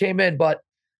know when it came in, but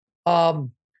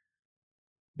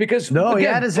because he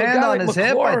had his hand on his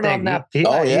hip. I think he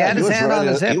had his hand on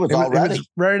his hip. He was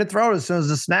ready to throw it as soon as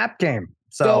the snap came.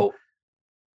 So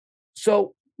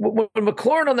when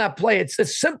McLaurin on that play, it's a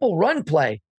simple run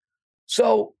play.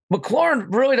 So McLaurin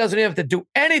really doesn't even have to do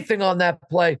anything on that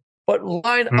play, but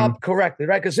line up correctly,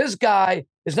 right? Because his guy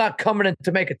is not coming in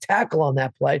to make a tackle on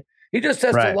that play. He just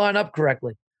has to line up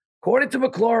correctly. According to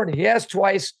McLaurin, he asked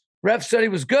twice. Ref said he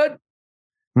was good,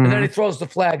 and then he throws the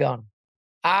flag on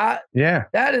him.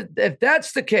 If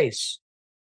that's the case,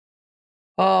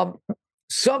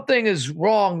 something is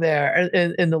wrong there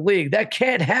in the league. That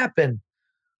can't happen.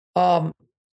 I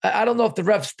don't know if the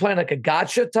ref's playing like a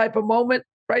gotcha type of moment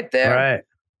right there.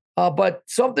 Right. But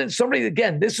somebody,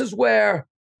 again, this is where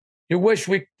you wish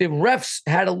the refs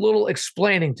had a little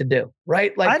explaining to do,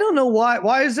 right? Like, I don't know why.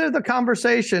 Why is there the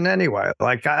conversation anyway?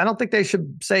 Like, I don't think they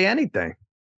should say anything.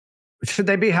 Should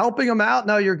they be helping him out?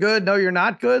 No, you're good. No, you're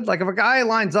not good. Like if a guy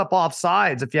lines up off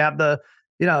sides, if you have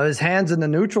his hands in the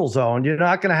neutral zone, you're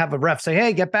not going to have a ref say,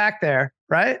 "Hey, get back there,"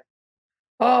 right?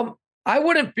 I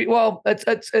wouldn't be. Well,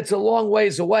 it's a long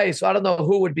ways away, so I don't know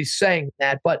who would be saying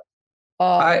that, but.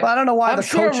 I don't know why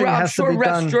coaching has to be refs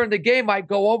done. During the game might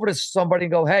go over to somebody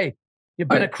and go, "Hey, you've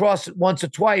been across it once or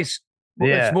twice.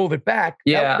 Let's move it back."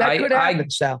 Yeah, that could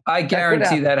happen, Sal. I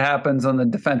guarantee that happens on the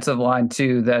defensive line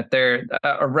too. That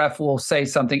a ref will say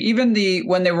something. Even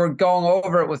when they were going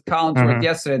over it with Collinsworth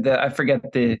yesterday, I forget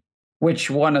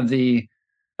which one of the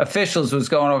officials was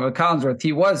going over Collinsworth.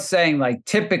 He was saying like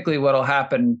typically what'll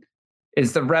happen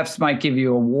is the refs might give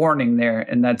you a warning there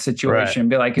in that situation.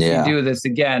 Be like, if you do this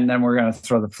again, then we're going to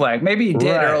throw the flag. Maybe he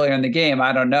did earlier in the game.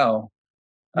 I don't know.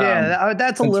 Yeah,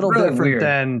 that's a little really different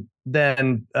weird.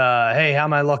 than hey, how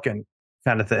am I looking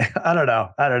kind of thing. I don't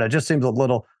know. It just seems a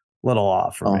little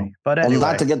off for me. But anyway,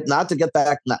 not to get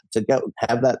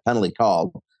have that penalty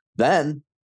called. Then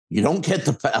you don't get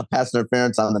the pass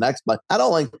interference on the next play. I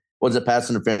don't like was it pass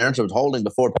interference? It was holding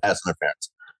before pass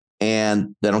interference,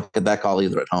 and they don't get that call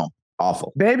either at home.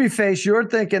 Awful. Babyface, you're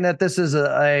thinking that this is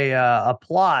a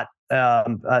plot.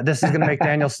 This is going to make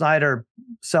Daniel Snyder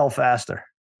sell faster.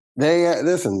 They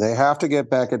have to get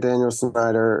back at Daniel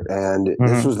Snyder, and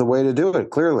this was the way to do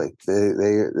it. Clearly,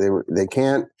 they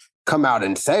can't come out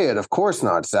and say it. Of course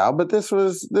not, Sal. But this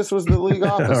was the league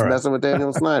office messing with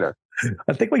Daniel Snyder.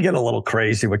 I think we get a little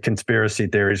crazy with conspiracy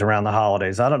theories around the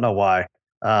holidays. I don't know why.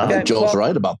 Joel's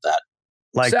right about that.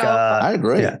 Like, Sal, I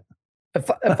agree. Yeah.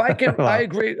 If I can, I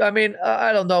agree. I mean,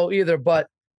 I don't know either, but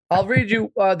I'll read you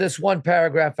this one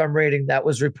paragraph I'm reading that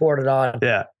was reported on.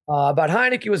 Yeah. About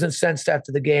Heinicke was incensed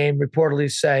after the game, reportedly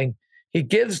saying he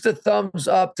gives the thumbs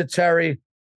up to Terry.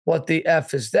 What the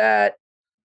F is that?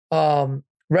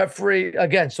 Referee,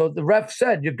 again, so the ref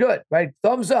said, you're good, right?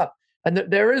 Thumbs up. And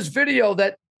there is video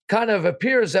that kind of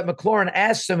appears that McLaurin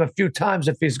asks him a few times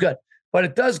if he's good. But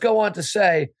it does go on to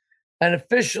say, an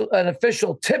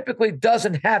official typically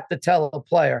doesn't have to tell a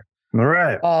player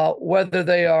whether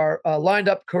they are lined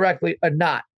up correctly or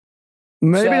not.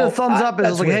 Maybe the thumbs up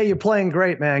is like, hey, you're playing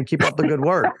great, man. Keep up the good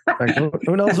work. Like,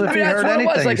 who knows if you heard anything?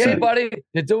 It was. Like, hey, buddy,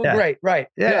 you're doing great. Right.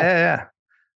 Yeah.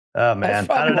 Oh, man.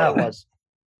 I don't know.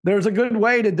 There's a good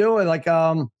way to do it. Like,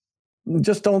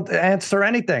 just don't answer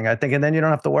anything, I think, and then you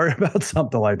don't have to worry about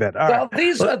something like that. All right.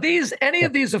 Any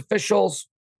of these officials,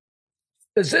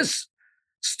 is this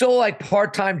still like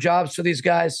part-time jobs for these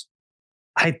guys?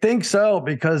 I think so,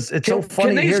 because it's so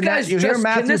funny. You hear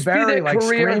Matthew Berry like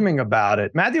screaming about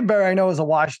it. Matthew Berry, I know, is a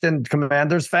Washington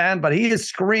Commanders fan, but he is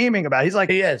screaming about it. He's like,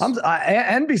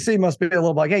 NBC must be a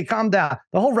little like, hey, calm down.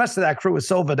 The whole rest of that crew is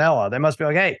so vanilla. They must be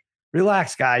like, hey,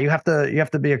 relax, guy. You have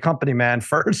to be a company man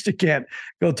first. You can't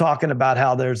go talking about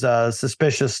how there's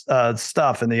suspicious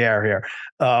stuff in the air here,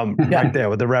 right there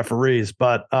with the referees.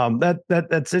 But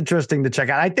that's interesting to check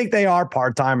out. I think they are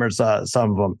part timers.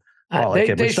 Some of them.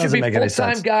 They should be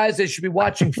full-time guys. They should be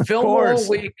watching film all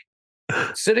week,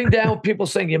 sitting down with people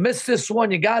saying, you missed this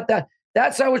one, you got that.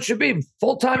 That's how it should be.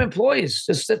 Full-time employees.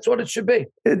 That's what it should be.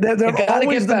 They're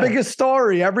always the biggest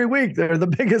story every week. They're the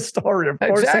biggest story. Of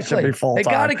course, it should be full-time. They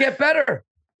got to get better.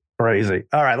 Crazy.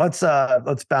 All right, let's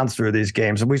bounce through these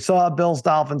games. We saw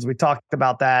Bills-Dolphins. We talked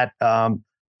about that.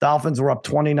 Dolphins were up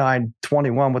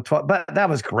 29-21 with 12, but that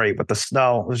was great with the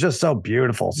snow. It was just so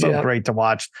beautiful, so great to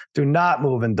watch. Do not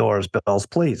move indoors, Bills.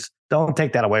 Please don't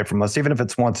take that away from us, even if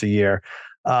it's once a year.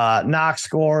 Knox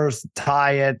scores,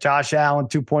 tie it. Josh Allen,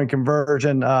 2-point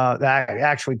conversion. That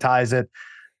actually ties it.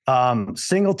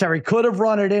 Singletary could have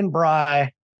run it in,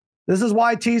 Bry. This is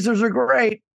why teasers are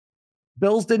great.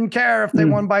 Bills didn't care if they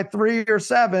won by 3 or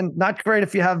 7. Not great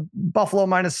if you have Buffalo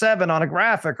 -7 on a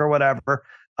graphic or whatever.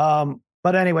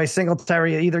 But anyway,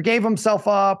 Singletary either gave himself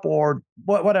up or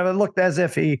whatever. It looked as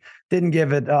if he didn't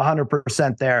give it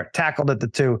 100% there. Tackled at the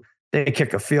 2. They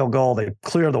kick a field goal. They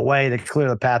clear the way. They clear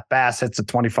the path. Bass hits a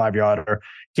 25-yarder.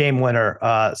 Game winner.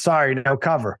 Sorry, no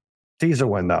cover. Teaser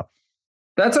win, though.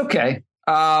 That's okay.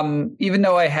 Even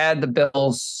though I had the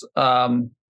Bills, I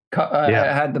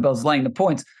had the Bills laying the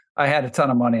points, I had a ton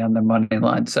of money on the money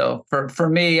line. So for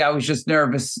me, I was just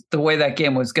nervous the way that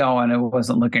game was going. It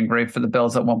wasn't looking great for the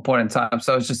Bills at one point in time.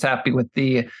 So I was just happy with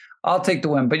I'll take the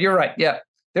win. But you're right. Yeah,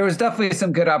 there was definitely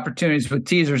some good opportunities with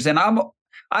teasers. And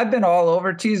I've been all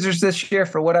over teasers this year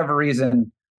for whatever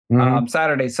reason.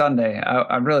 Saturday, Sunday,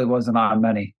 I really wasn't on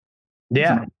many.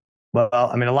 Yeah. Well,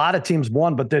 I mean, a lot of teams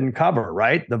won but didn't cover,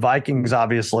 right? The Vikings,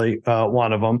 obviously,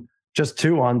 one of them. Just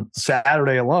 2 on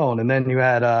Saturday alone. And then you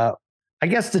had I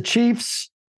guess the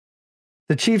Chiefs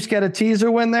get a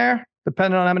teaser win there,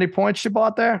 depending on how many points you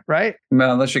bought there, right?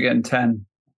 Well, unless you're getting 10.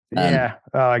 Yeah.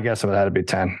 Oh, I guess it would have to be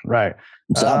 10. Right.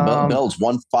 So Bills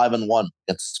 1-5-1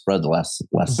 gets spread the last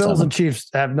Bills 7. and Chiefs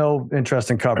have no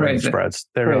interest in covering spreads.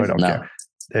 They really don't care.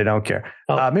 They don't care.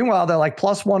 Meanwhile, they're like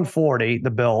plus 140, the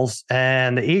Bills,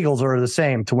 and the Eagles are the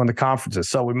same to win the conferences.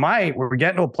 So we're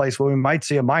getting to a place where we might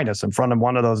see a minus in front of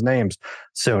one of those names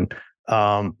soon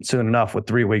enough with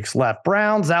 3 weeks left.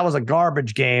 Browns, that was a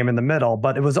garbage game in the middle,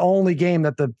 but it was the only game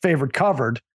that the favorite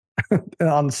covered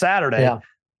on Saturday. Yeah.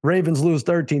 Ravens lose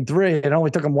 13-3. It only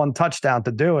took them 1 touchdown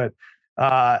to do it.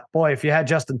 Boy, if you had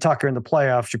Justin Tucker in the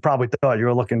playoffs, you probably thought you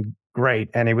were looking great.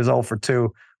 And he was 0 for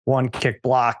 2, 1 kick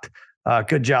blocked.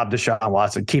 Good job, Deshaun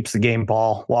Watson. Keeps the game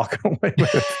ball, walking away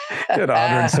with it.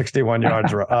 161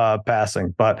 yards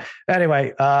passing. But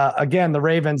anyway, again, the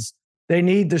Ravens, they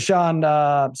need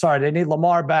they need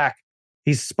Lamar back.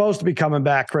 He's supposed to be coming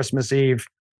back Christmas Eve.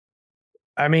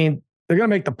 I mean, they're going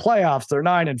to make the playoffs. They're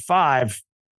 9-5.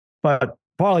 But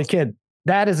Parlay Kid,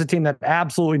 that is a team that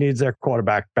absolutely needs their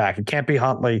quarterback back. It can't be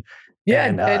Huntley.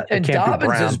 Yeah, and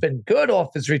Dobbins has been good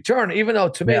off his return, even though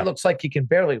to me it looks like he can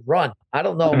barely run. I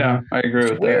don't know. No, I agree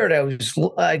with weird. that. I was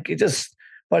like,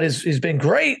 but he's been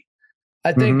great.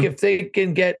 I think if they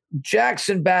can get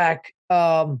Jackson back,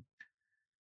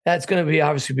 that's going to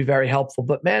obviously be very helpful.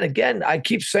 But man, again, I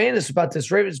keep saying this about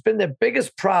this Ravens. It's been their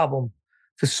biggest problem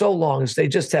for so long is they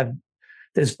just have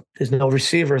there's no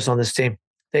receivers on this team.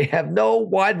 They have no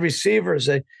wide receivers.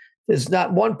 There's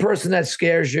not one person that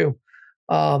scares you.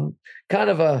 Kind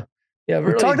of a really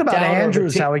we talked about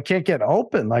Andrews, how he can't get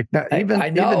open, like even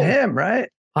him, right?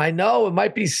 I know it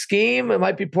might be scheme, it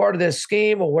might be part of their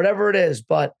scheme or whatever it is,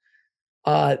 but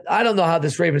I don't know how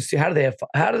this Ravens team. How do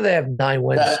they have 9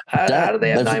 wins? How do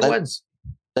they have 9 wins?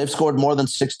 They've scored more than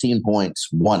 16 points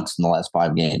once in the last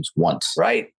 5 games. Once,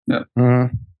 right? Yeah.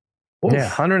 Yeah,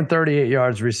 138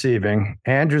 yards receiving.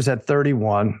 Andrews had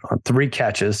 31 on 3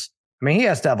 catches. I mean, he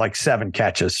has to have like 7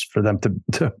 catches for them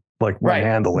to like run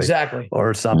handily, exactly,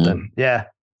 or something. Yeah,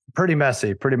 pretty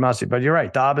messy. But you're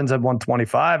right. Dobbins had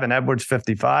 125 and Edwards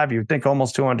 55. You'd think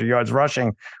almost 200 yards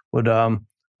rushing would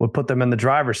put them in the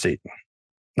driver's seat.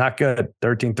 Not good.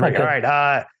 13-3. Okay. All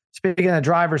right. Speaking of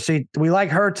driver's seat, we like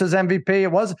Hurts as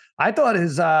MVP. I thought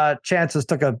his chances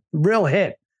took a real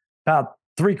hit about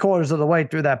 3/4 of the way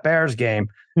through that Bears game.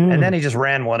 And then he just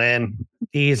ran one in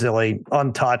easily,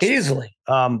 untouched.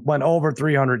 Went over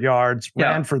 300 yards,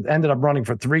 ended up running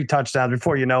for 3 touchdowns.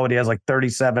 Before you know it, he has like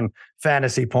 37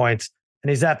 fantasy points. And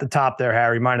he's at the top there,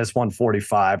 Harry, minus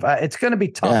 145. It's going to be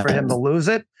tough for him to lose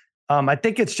it. I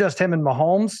think it's just him and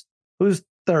Mahomes. Who's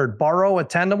third? Burrow at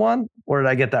 10-1? Or did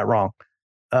I get that wrong?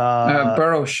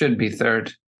 Burrow should be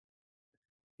third.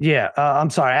 Yeah, I'm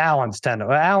sorry. Allen's 10.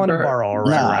 Allen and Burrow are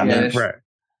right around there.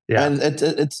 Yeah, and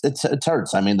it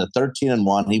hurts. I mean, the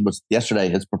 13-1. He was yesterday.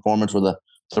 His performance with the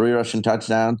 3 rushing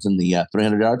touchdowns and the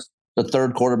 300 yards. The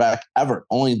third quarterback ever,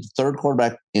 only the third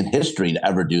quarterback in history to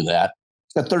ever do that.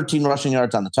 He's got 13 rushing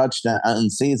yards on the touchdown in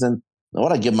season.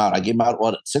 What I give him out? I give him out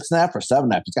 6.5 or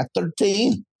 7.5. He's got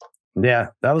 13. Yeah,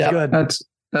 that was good.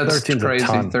 That's crazy.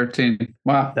 13.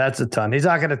 Wow. That's a ton. He's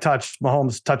not going to touch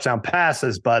Mahomes' touchdown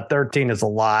passes, but 13 is a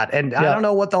lot. And I don't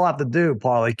know what they'll have to do,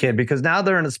 Parlay Kid, because now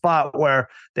they're in a spot where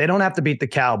they don't have to beat the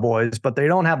Cowboys, but they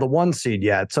don't have the 1 seed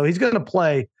yet. So he's going to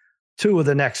play 2 of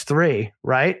the next 3,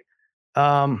 right?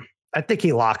 I think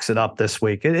he locks it up this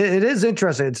week. It is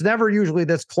interesting. It's never usually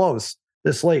this close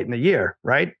this late in the year,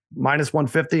 right? Minus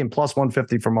 150 and plus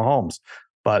 150 for Mahomes.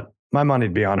 But my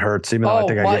money'd be on Hurts, even though I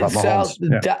think I gave up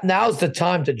Mahomes. Now's the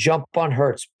time to jump on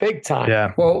Hurts, big time.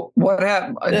 Yeah. Well, what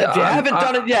happened? If you haven't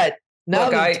done it yet,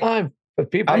 now's the time for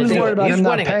people. I'm just worried about him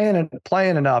not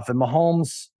playing enough, and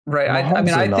Mahomes. Right.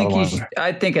 Mahomes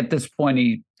I think at this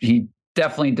point he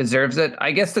definitely deserves it.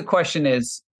 I guess the question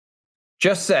is,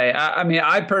 just say.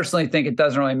 I personally think it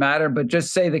doesn't really matter, but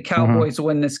just say the Cowboys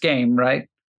win this game, right?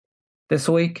 This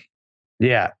week.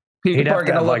 Yeah. People are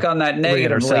going to look on that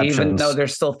negatively, even though they're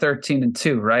still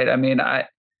 13-2, right? I mean,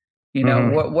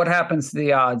 what happens to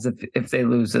the odds if they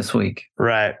lose this week?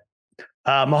 Right.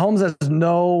 Mahomes has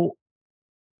no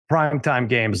primetime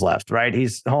games left, right?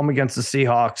 He's home against the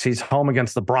Seahawks. He's home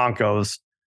against the Broncos,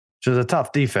 which is a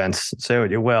tough defense. Say what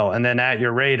you will. And then at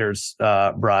your Raiders,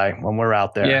 Bri, when we're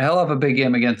out there. Yeah, he'll have a big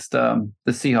game against the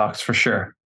Seahawks for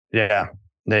sure. Yeah.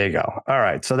 There you go. All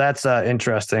right. So that's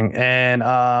interesting. And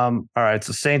all right.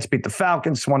 So Saints beat the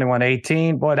Falcons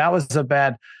 21-18. Boy, that was a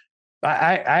bad.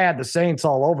 I had the Saints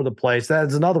all over the place.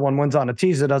 That's another one. Wins on a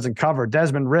teaser, doesn't cover.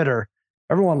 Desmond Ridder.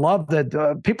 Everyone loved it.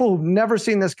 People who've never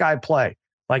seen this guy play.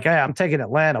 Like, hey, I'm taking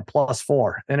Atlanta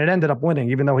 +4. And it ended up winning,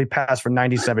 even though he passed for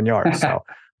 97 yards. So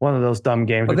one of those dumb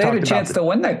games. Well, they had a chance to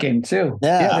win that game too.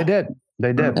 Yeah, they did.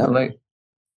 They did. Yeah,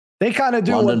 they kind of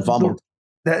do London fumbled.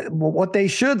 What they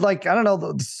should, like, I don't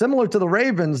know, similar to the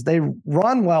Ravens, they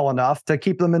run well enough to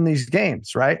keep them in these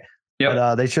games, right? Yeah.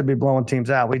 But they should be blowing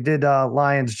teams out. We did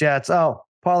Lions, Jets. Oh,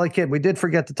 Parlay Kid, we did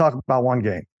forget to talk about one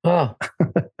game.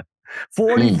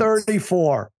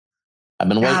 40-34. I've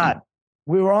been waiting.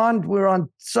 We were on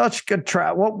such good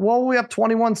track. What were we up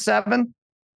 21-7?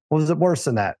 Was it worse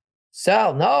than that?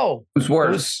 Sal, no. It was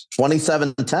worse.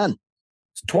 27-10.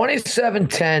 It's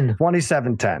 27-10.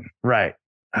 27-10. Right.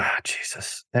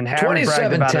 Jesus. And Harry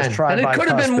bragged about his and it could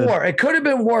have been more. It could have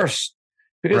been worse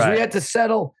because we had to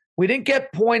settle. We didn't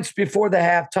get points before the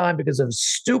halftime because of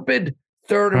stupid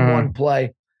 3rd-and-1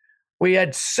 play. We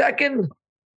had second.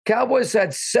 Cowboys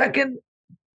had second.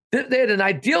 They had an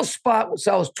ideal spot.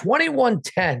 So it was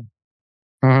 21-10.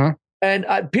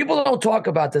 And people don't talk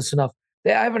about this enough.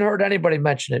 I haven't heard anybody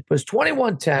mention it. It was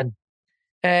 21-10.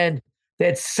 And they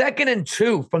had 2nd and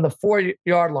 2 from the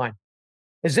 4-yard line.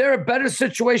 Is there a better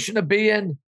situation to be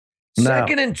in? No.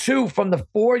 2nd and 2 from the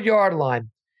 4-yard line.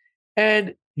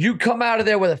 And you come out of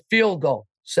there with a field goal,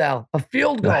 Sal. A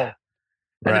field goal.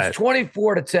 And it's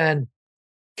 24-10.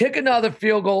 Kick another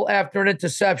field goal after an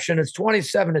interception. It's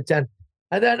 27-10.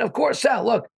 And then, of course, Sal,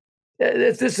 look,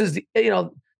 this is,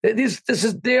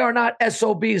 they are not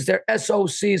SOBs. They're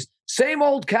SOCs. Same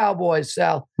old Cowboys,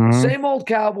 Sal. Same old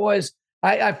Cowboys.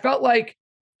 I felt like,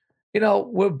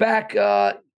 we're back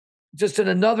just in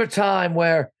another time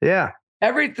where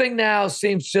everything now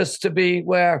seems just to be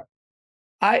where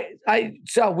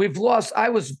so we've lost. I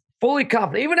was fully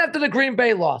confident, even after the Green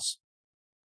Bay loss.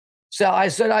 So I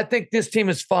said, I think this team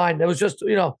is fine. It was just,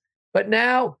 but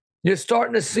now you're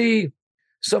starting to see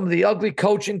some of the ugly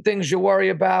coaching things you worry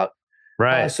about.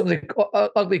 Right. Some of the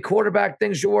ugly quarterback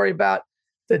things you worry about.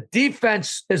 The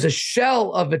defense is a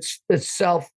shell of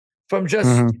itself from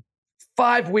just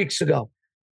 5 weeks ago.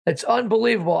 It's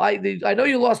unbelievable. I know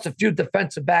you lost a few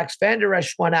defensive backs. Van Der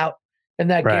Esch went out in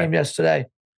that game yesterday.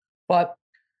 But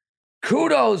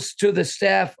kudos to the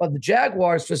staff of the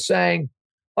Jaguars for saying,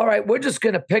 all right, we're just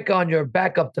going to pick on your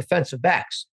backup defensive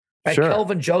backs. Right? Sure.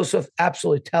 Kelvin Joseph,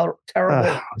 absolutely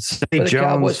terrible. St.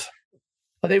 Jones.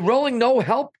 Are they rolling no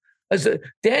help Is it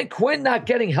Dan Quinn not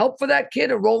getting help for that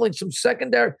kid and rolling some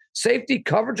secondary safety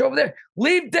coverage over there?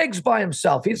 Leave Diggs by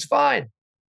himself. He's fine.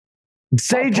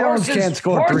 Zay Jones can't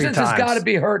score 3 times. Parsons has got to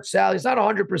be hurt, Sal. He's not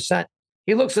 100%.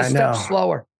 He looks a step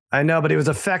slower. I know, but he was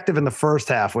effective in the first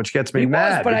half, which gets me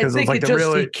mad. But because I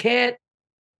think he can't.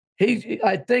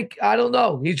 I don't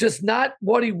know. He's just not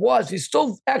what he was. He's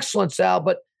still excellent, Sal,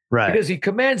 but because he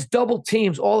commands double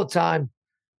teams all the time,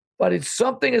 but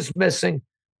something is missing.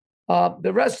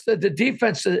 The rest of the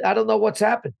defense, I don't know what's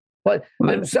happened. But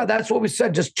so that's what we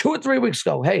said just 2 or 3 weeks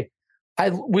ago. Hey,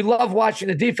 we love watching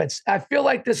the defense. I feel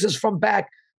like this is from back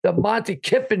the Monty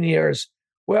Kiffin years,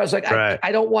 where I was like,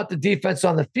 I don't want the defense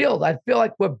on the field. I feel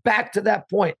like we're back to that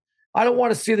point. I don't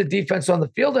want to see the defense on the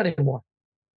field anymore.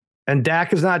 And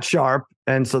Dak is not sharp,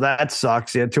 and so that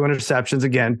sucks. He had 2 interceptions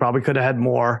again. Probably could have had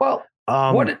more. Well,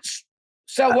 what did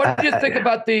you think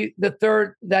about the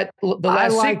third the last I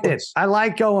liked sequence? it. I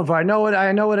like going for it.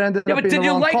 I know it ended up being but did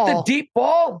you like call. the deep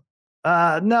ball?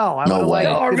 No.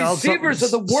 Our receivers are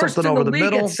the worst in the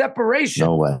league at separation.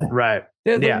 No way. Right.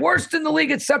 They're the worst in the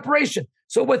league at separation.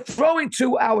 So we're throwing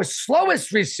to our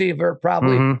slowest receiver,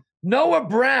 probably Noah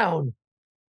Brown,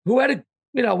 who had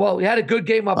he had a good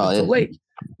game up until late.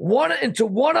 Into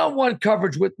one-on-one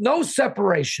coverage with no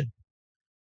separation.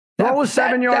 Throw a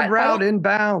 7-yard route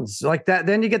inbounds like that.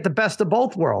 Then you get the best of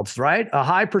both worlds, right? A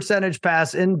high percentage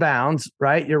pass inbounds,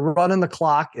 right? You're running the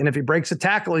clock. And if he breaks a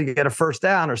tackle, you get a first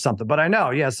down or something. But I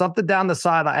know, something down the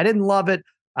sideline. I didn't love it.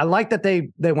 I like that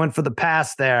they went for the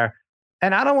pass there.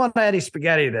 And I don't want Eddie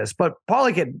Spaghetti this, but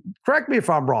Paulie, correct me if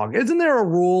I'm wrong. Isn't there a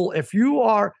rule if you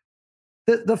are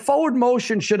the forward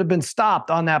motion should have been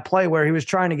stopped on that play where he was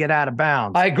trying to get out of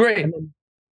bounds? I agree.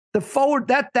 The forward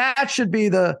that should be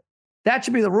the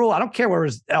rule. I don't care where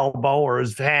his elbow or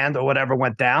his hand or whatever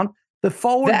went down. The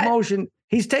forward motion,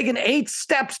 he's taken 8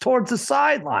 steps towards the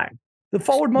sideline. The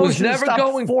forward motion was never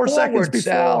going 4 seconds before.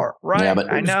 Sal. Right. Yeah,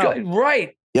 but I know.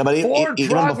 Right. Yeah, but forward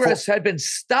progress had been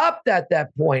stopped at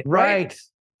that point. Right.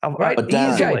 Right. But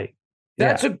easily.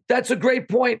 That's a great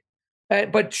point.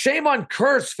 But shame on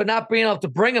Curse for not being able to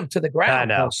bring him to the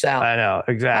ground. Sal. I know.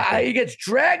 Exactly. He gets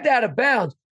dragged out of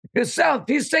bounds. Because Sal, if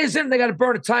he stays in, they got to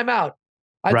burn a timeout.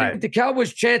 I think the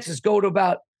Cowboys' chances go to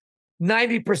about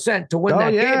 90% to win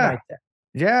that game right there.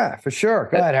 Yeah, for sure.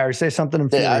 Go ahead, Harry. Say something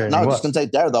infuriating. I was just going to say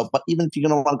there, though, but even if you're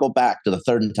going to want to go back to the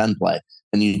 3rd and 10 play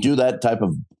and you do that type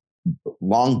of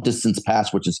long distance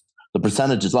pass, which is the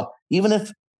percentage is low, even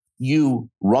if you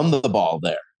run the ball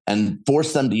there and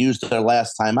force them to use their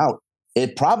last timeout,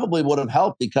 it probably would have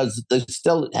helped because they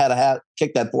still had to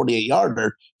kick that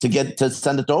 48-yarder to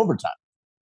send it to overtime.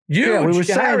 We were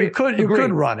saying you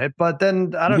could run it, but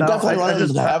then I don't know.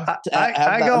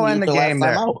 I go end the game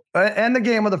there. End the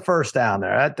game with a first down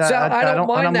there. I don't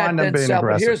mind them being aggressive.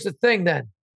 But here's the thing then.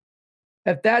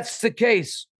 If that's the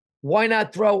case, why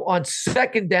not throw on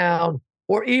 2nd down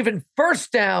or even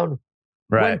 1st down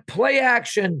when play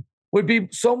action would be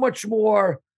so much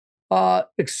more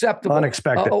acceptable?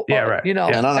 Unexpected.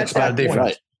 And unexpected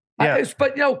defense. Right.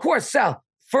 But, of course, Sal,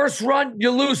 first run,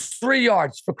 you lose 3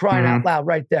 yards for crying out loud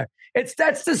right there.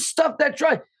 That's the stuff that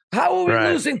drives. How are we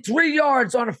losing 3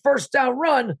 yards on a first down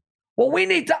run? Well, we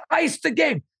need to ice the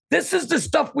game. This is the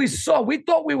stuff we saw. We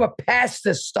thought we were past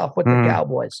this stuff with the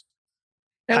Cowboys.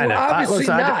 And we're obviously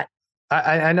not.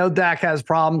 I know Dak has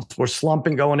problems. We're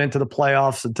slumping going into the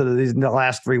playoffs in the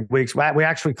last 3 weeks. We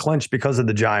actually clinched because of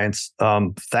the Giants,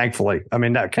 thankfully. I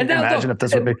mean, can you imagine if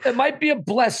this would be? It might be a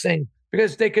blessing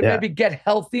because they could maybe get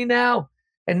healthy now.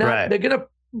 And now they're going to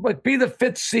be the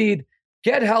 5th seed,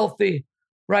 get healthy,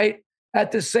 right,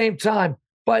 at the same time.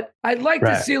 But I'd like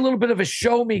to see a little bit of a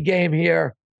show-me game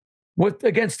here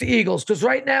against the Eagles because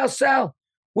right now, Sal,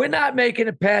 we're not making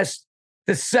it past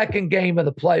the 2nd game of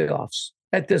the playoffs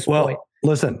at this point.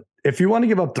 Listen, if you want to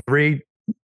give up 3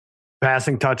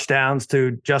 passing touchdowns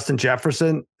to Justin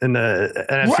Jefferson in the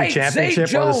NFC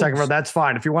Championship or the second round, that's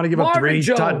fine. If you want to give up 3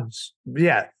 touchdowns,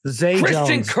 Zay Jones.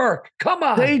 Christian Kirk, come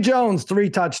on. Zay Jones, 3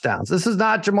 touchdowns. This is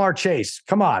not Jamar Chase.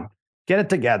 Come on. Get it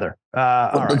together.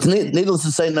 It's needless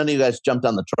to say, none of you guys jumped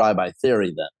on the try-by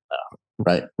theory then.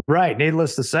 Right. Right.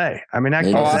 Needless to say. I mean, I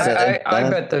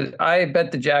bet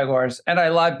the Jaguars, and I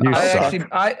live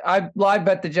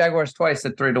bet the Jaguars twice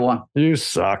at 3-1. You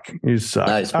suck. Nice,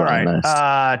 all right.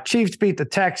 Nice. Chiefs beat the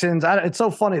Texans. It's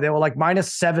so funny. They were like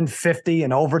minus 750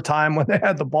 in overtime when they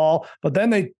had the ball, but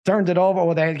then they turned it over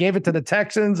or they gave it to the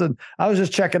Texans. And I was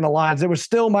just checking the lines. It was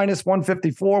still minus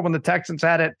 154 when the Texans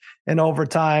had it in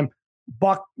overtime.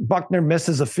 Buckner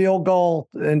misses a field goal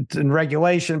in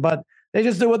regulation, but They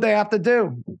just do what they have to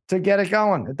do to get it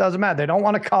going. It doesn't matter. They don't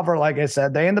want to cover, like I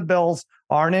said. They and the Bills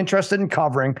aren't interested in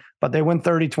covering, but they win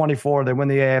 30-24. They win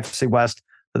the AFC West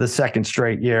for the second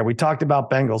straight year. We talked about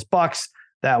Bengals Bucks.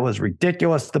 That was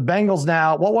ridiculous. The Bengals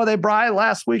now, what were they, Bri,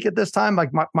 last week at this time?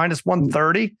 Like minus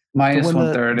 130? Minus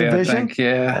 130, I think,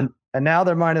 yeah. And now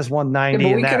they're minus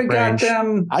 190 in that range.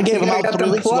 I gave them out 3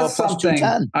 weeks ago, plus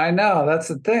 210. I know, that's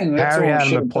the thing. Harry had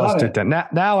them at plus 210.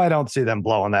 Now I don't see them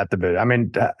blowing that division. I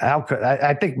mean, how could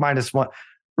I think minus one?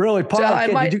 Really, Paul, you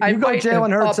go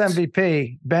Jalen Hurts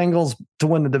MVP, Bengals to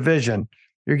win the division.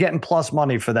 You're getting plus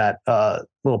money for that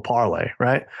little parlay,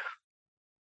 right?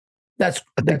 That's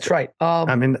right.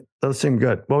 I mean, those seem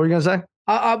good. What were you going to say?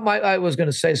 I was going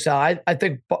to say, Sal, I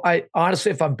think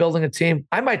honestly, if I'm building a team,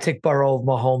 I might take Burrow over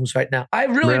Mahomes right now. I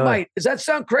really might. Does that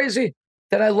sound crazy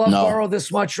that I love Burrow this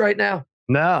much right now?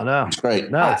 No. It's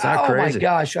great. No, it's not crazy. Oh my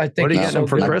gosh. I think what are you getting him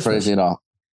for Christmas? Not crazy at all.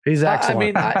 He's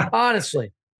excellent.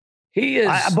 Honestly, he is.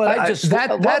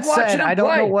 That said, I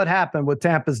don't know what happened with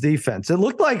Tampa's defense. It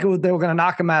looked like they were going to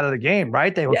knock him out of the game,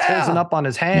 right? They were closing up on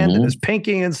his hand and his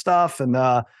pinky and stuff and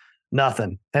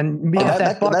nothing. And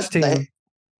that Bucs team.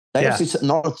 The AFC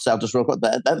North-South, just real quick,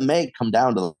 that may come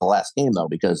down to the last game, though,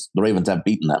 because the Ravens have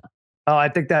beaten them. Oh, I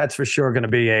think that's for sure going to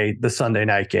be the Sunday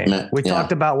night game. We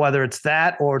talked about whether it's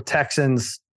that or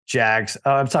Titans-Jags.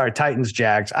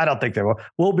 Titans-Jags. I don't think they will.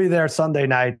 We'll be there Sunday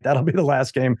night. That'll be the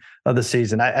last game of the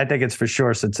season. I think it's for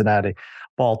sure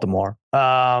Cincinnati-Baltimore.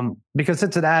 Because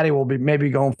Cincinnati will be maybe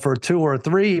going for a 2 or a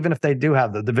 3, even if they do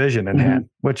have the division in hand,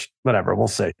 which, whatever, we'll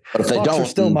see. But if they don't,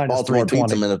 still minus Baltimore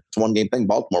beats them in a one-game thing.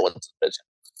 Baltimore wins the division.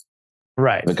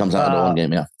 Right. If it comes down to one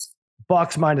game,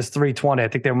 Bucks minus 320. I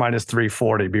think they were minus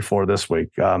 340 before this week.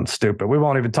 Stupid. We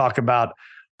won't even talk about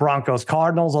Broncos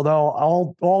Cardinals, although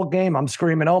all game I'm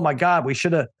screaming, oh my God, I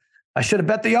should have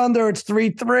bet the under. It's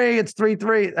 3-3. It's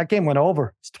 3-3. That game went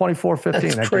over. It's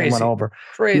 24-15. That game went over.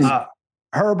 Crazy.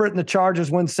 Herbert and the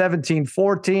Chargers win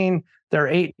 17-14. They're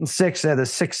 8-6. They're the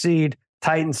 6th seed.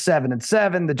 Titans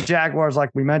 7-7. The Jaguars, like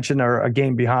we mentioned, are a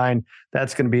game behind.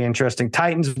 That's going to be interesting.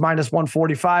 Titans minus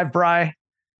 145. Bri, I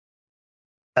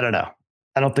don't know.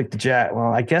 I don't think the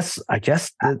well, I guess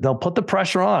they'll put the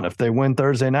pressure on if they win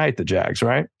Thursday night. The Jags,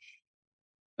 right?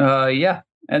 Yeah.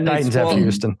 And Titans have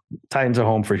Houston. Titans are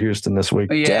home for Houston this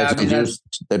week. Yeah, Jags and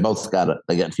Houston, they both got it.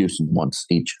 They got Houston once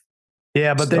each.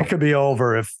 Yeah, but they could be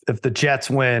over if the Jets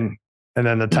win and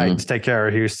then the Titans take care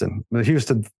of Houston. The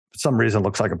Houston, for some reason,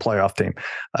 looks like a playoff team.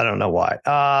 I don't know why.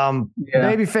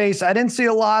 Babyface, I didn't see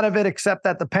a lot of it except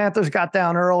that the Panthers got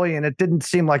down early and it didn't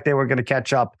seem like they were going to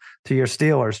catch up to your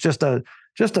Steelers. Just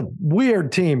a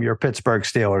weird team, your Pittsburgh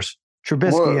Steelers.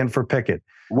 Trubisky in for Pickett.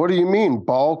 What do you mean?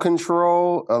 Ball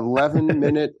control,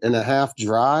 11-minute and a half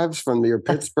drives from your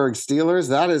Pittsburgh Steelers?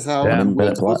 That is how you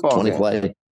win football 20 game.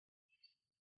 play.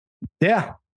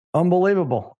 Yeah.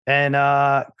 Unbelievable. And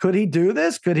could he do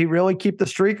this? Could he really keep the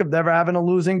streak of never having a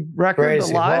losing record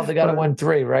alive? Well, they got to win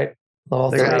 3, right?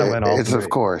 They got to win all 3. Of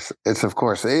course. It's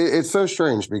so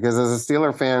strange because as a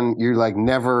Steeler fan, you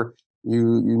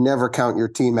never count your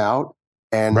team out.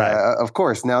 And of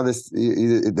course, now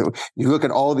you look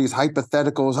at all these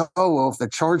hypotheticals. Oh, well, if the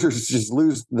Chargers just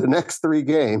lose the next 3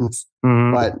 games,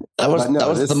 but that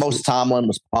was the most Tomlin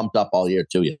was pumped up all year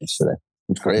too yesterday.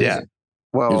 It's crazy. Yeah.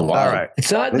 Well, all right.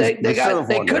 It's not. They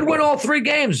could win all 3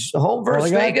 games. Home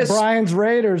versus Vegas. Brian's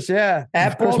Raiders. Yeah.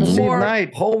 At Baltimore.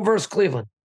 Home versus Cleveland.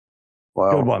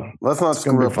 Well, good one. Let's not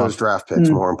screw up those draft picks.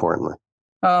 More importantly.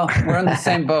 Oh, we're in the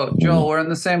same boat, Joel. We're in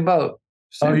the same boat.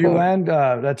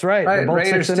 That's right. Right. They're both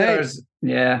Raiders, 6-8. Steelers.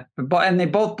 Yeah, and they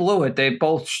both blew it. They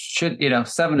both should,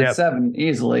 7-7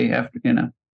 easily after.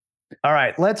 All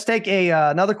right, let's take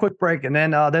another quick break, and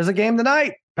then there's a game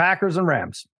tonight: Packers and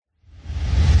Rams.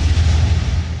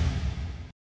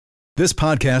 This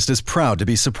podcast is proud to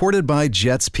be supported by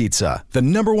Jets Pizza, the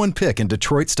 #1 pick in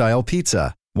Detroit-style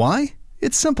pizza. Why?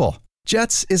 It's simple.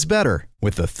 Jets is better.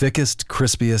 With the thickest,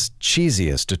 crispiest,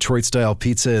 cheesiest Detroit-style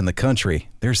pizza in the country,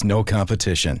 there's no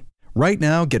competition. Right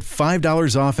now, get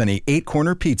 $5 off any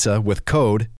 8-corner pizza with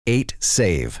code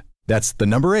 8SAVE. That's the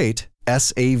number 8,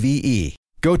 SAVE.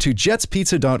 Go to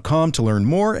jetspizza.com to learn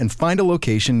more and find a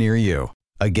location near you.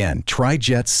 Again, try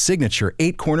Jet's signature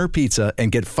 8-corner pizza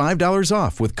and get $5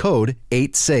 off with code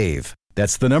 8SAVE.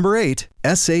 That's the number 8,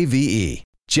 SAVE.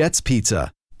 Jet's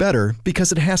Pizza. Better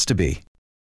because it has to be.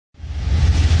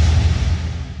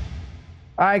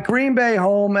 All right, Green Bay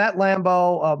home at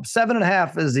Lambeau.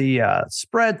 7.5 is the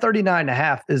spread.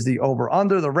 39.5 is the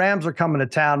over/under. The Rams are coming to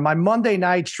town. My Monday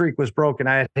night streak was broken.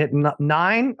 I had hit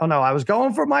 9. Oh no, I was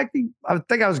going for Mikey. I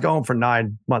think I was going for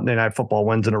 9 Monday Night Football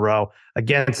wins in a row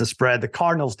against the spread. The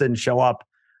Cardinals didn't show up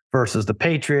versus the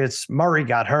Patriots. Murray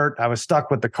got hurt. I was stuck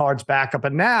with the Cards backup.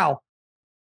 And now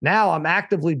I'm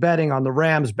actively betting on the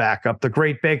Rams backup, the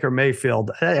great Baker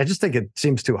Mayfield. I just think it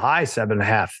seems too high,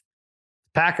 7.5.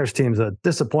 Packers team's a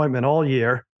disappointment all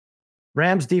year.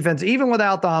 Rams defense, even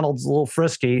without Donald's a little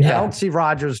frisky. Yeah. I don't see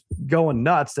Rodgers going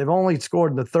nuts. They've only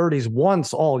scored in the 30s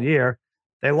once all year.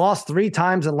 They lost 3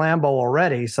 times in Lambeau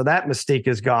already, so that mystique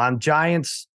is gone.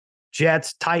 Giants,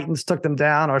 Jets, Titans took them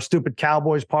down. Our stupid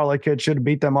Cowboys parlay kid should have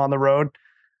beat them on the road.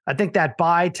 I think that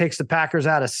bye takes the Packers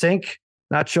out of sync.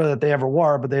 Not sure that they ever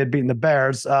were, but they had beaten the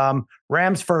Bears.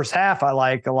 Rams first half I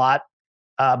like a lot,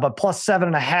 but plus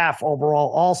 7.5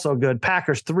 overall also good.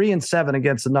 Packers 3-7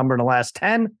 against the number in the last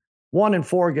 10.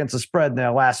 1-4 against the spread in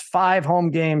their last 5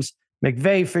 home games.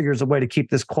 McVay figures a way to keep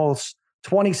this close.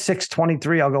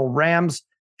 26-23. I'll go Rams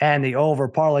and the over.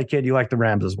 Parlay kid, you like the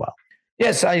Rams as well.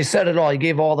 Yes, you said it all. You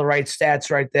gave all the right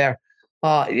stats right there.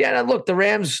 Look, the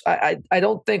Rams, I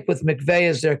don't think with McVay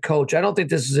as their coach, I don't think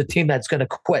this is a team that's going to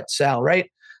quit, Sal, right?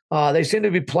 They seem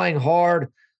to be playing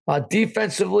hard.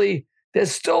 Defensively, they're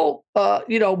still,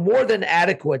 more than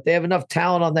adequate. They have enough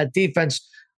talent on that defense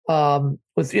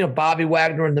with, Bobby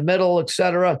Wagner in the middle, et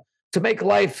cetera, to make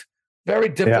life very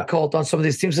difficult on some of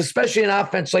these teams, especially in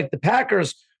offense like the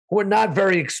Packers, who are not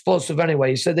very explosive anyway.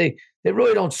 You said they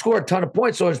really don't score a ton of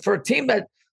points. So for a team that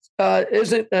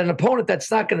isn't an opponent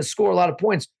that's not going to score a lot of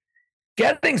points,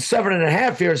 getting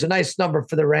 7.5 here is a nice number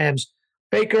for the Rams.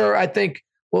 Baker, I think,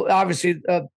 will obviously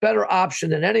a better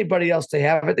option than anybody else they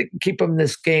have. I think keep him in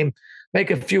this game,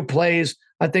 make a few plays.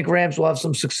 I think Rams will have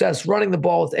some success running the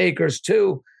ball with Akers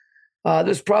too.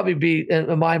 This probably be,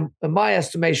 in my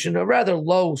estimation, a rather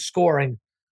low scoring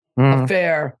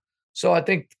affair. So I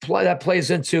think that plays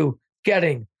into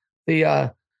getting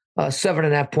the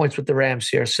 7.5 points with the Rams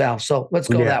here, Sal. So let's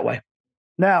go that way.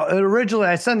 Now, originally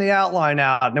I sent the outline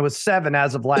out and it was 7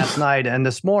 as of last night and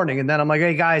this morning. And then I'm like,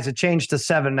 hey guys, it changed to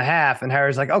 7.5. And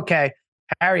Harry's like, okay.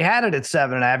 Harry had it at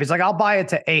 7.5. He's like, I'll buy it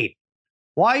to 8.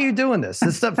 Why are you doing this?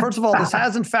 First of all, this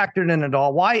hasn't factored in at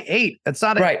all. Why 8? It's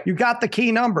not right. You got the key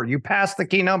number. You passed the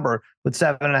key number with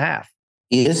 7.5.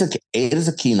 8 is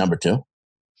a key number too.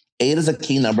 8 is a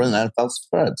key number in the NFL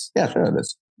spreads. Yeah, sure it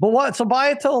is. But what? So buy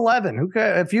it till 11. Who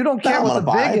cares? If you don't care what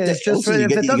the big is, just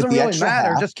if it doesn't really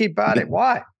matter, just keep at it.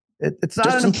 Why? It's not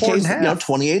just an important half.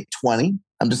 28-20.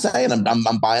 I'm just saying,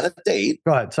 I'm buying it to 8.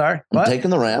 Go ahead. Sorry. I'm taking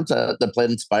the Rams. They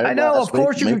played inspired. I know. Of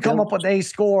course, you can come up with a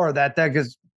score that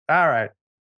because all right.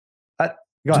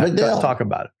 Go ahead. Talk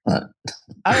about it.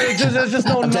 Right. There's just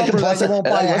no number that you won't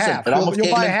buy a half.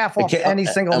 You'll buy a half off any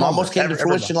single number. It almost came to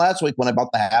fruition last week when I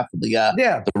bought the half of the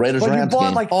Raiders Rams game. But you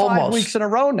bought like 5 weeks in a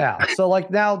row now. So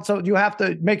you have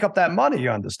to make up that money.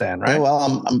 You understand, right? Yeah,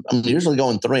 well, I'm usually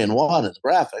going 3-1 in the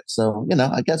graphics, so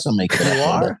I guess I'm making it. You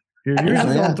are. You're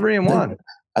usually going 3-1.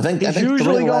 I think he's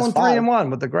usually going 3-1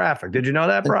 with the graphic. Did you know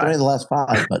that, Brian? 3 of the last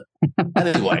 5, but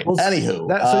anyway. Anywho,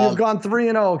 so you've gone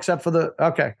 3-0 except for the.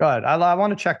 Okay, go ahead. I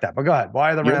want to check that, but go ahead.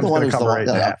 Why are the Rams going to cover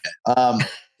 8.5?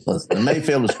 Listen,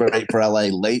 Mayfield was great for LA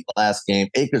late last game.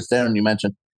 Akers, Darren, you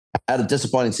mentioned, had a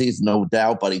disappointing season, no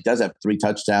doubt, but he does have 3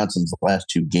 touchdowns in the last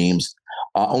 2 games.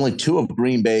 Only 2 of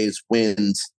Green Bay's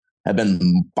wins have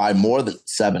been by more than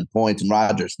 7 points, and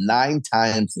Rodgers 9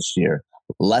 times this year.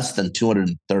 Less than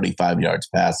 235 yards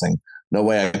passing. No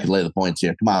way I could lay the points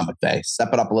here. Come on, McVay.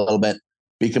 Step it up a little bit.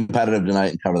 Be competitive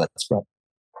tonight and cover that spread.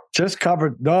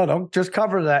 Don't just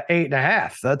cover that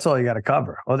 8.5. That's all you got to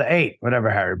cover. Or the 8, whatever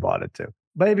Harry bought it to.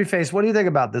 Babyface, what do you think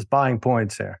about this buying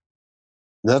points here?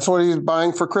 That's what he's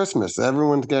buying for Christmas.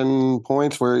 Everyone's getting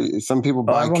points where some people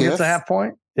buy everyone gets a half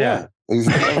point? Yeah.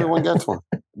 Everyone gets one.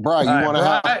 Brian, you want a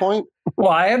half point? Well,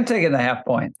 I am taking the half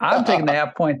point. I'm taking the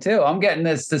half point too. I'm getting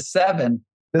this to 7.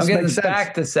 I'm getting this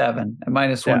back to 7 at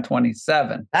minus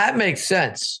 127. That makes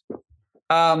sense.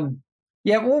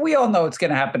 Yeah, well, we all know it's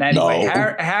going to happen anyway.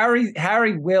 No.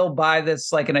 Harry will buy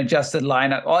this like an adjusted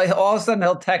lineup. All of a sudden,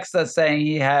 he'll text us saying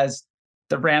he has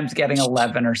the Rams getting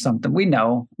 11 or something. We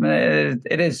know. I mean,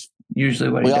 it is usually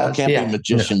what he does. We all can't be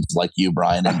magicians like you,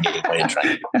 Brian, and Gateway and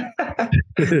Trent.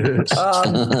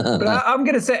 But I'm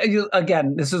going to say,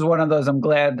 again, this is one of those. I'm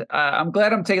glad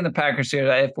I'm taking the Packers here.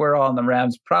 If we're all in the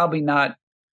Rams, probably not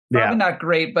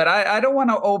great, but I don't want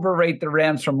to overrate the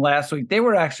Rams from last week. They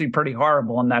were actually pretty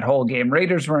horrible in that whole game.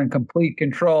 Raiders were in complete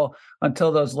control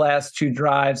until those last 2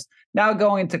 drives. Now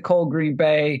going to cold Green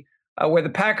Bay, where the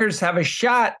Packers have a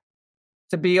shot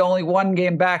to be only 1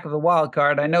 game back of the wild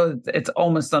card. I know it's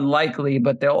almost unlikely,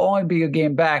 but they'll only be a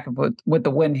game back with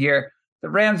the win here. The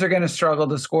Rams are going to struggle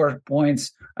to score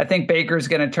points. I think Baker's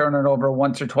going to turn it over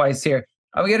once or twice here.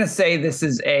 I'm going to say this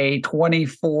is a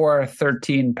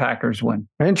 24-13 Packers win.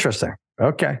 Interesting.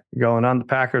 Okay, going on the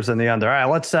Packers and the under. All right,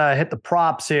 let's hit the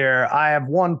props here. I have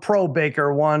one pro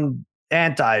Baker, one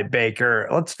anti-Baker.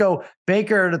 Let's go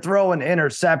Baker to throw an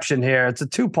interception here. It's a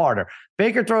two-parter.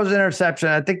 Baker throws an interception.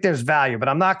 I think there's value, but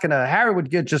I'm not going to. Harry would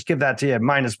just give that to you at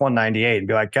minus 198 and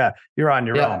be like, you're on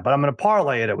your own. But I'm going to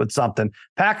parlay it with something.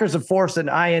 Packers have forced an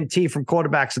INT from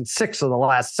quarterbacks in 6 of the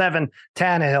last 7.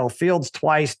 Tannehill, Fields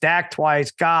twice, Dak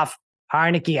twice, Goff,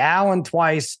 Heineke, Allen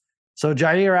twice. So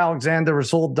Jair Alexander,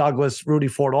 Rasul Douglas, Rudy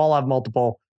Ford all have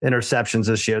multiple interceptions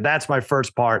this year. That's my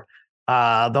first part.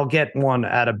 They'll get one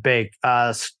out of Bake.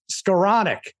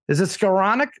 Skowronek. Is it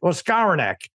Skowronek or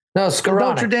Skowronek? No, Skowronek.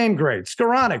 Notre Dame grade.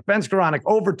 Skowronek. Ben Skowronek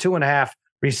over 2.5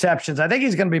 receptions. I think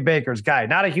he's going to be Baker's guy.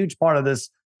 Not a huge part of this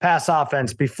pass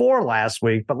offense before last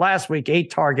week, but last week,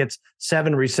 8 targets,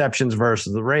 7 receptions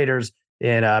versus the Raiders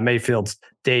in Mayfield's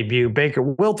debut. Baker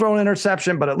will throw an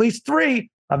interception, but at least 3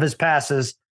 of his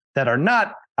passes that are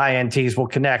not INTs will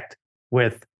connect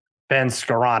with Ben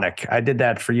Skowronek. I did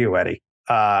that for you, Eddie.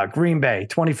 Green Bay,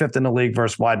 25th in the league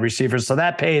versus wide receivers. So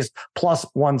that pays plus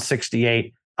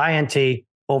 168. INT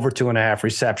over 2.5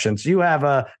 receptions. You have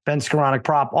a Ben Skowronek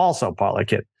prop also, Parlay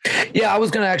Kid. Yeah, I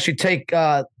was going to actually take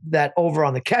that over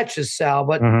on the catches, Sal,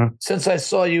 but since I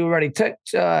saw you already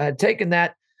had taken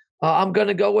that, I'm going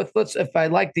to go with, if I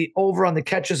like the over on the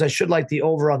catches, I should like the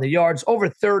over on the yards, over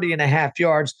 30.5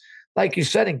 yards. Like you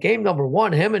said, in game number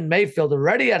 1, him and Mayfield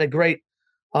already had a great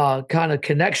kind of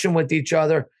connection with each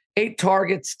other. 8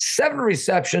 targets, 7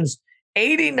 receptions,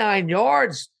 89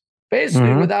 yards,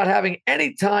 basically without having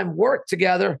any time work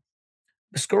together.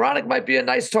 Skowronek might be a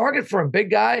nice target for him. Big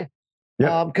guy.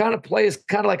 Yep. Kind of plays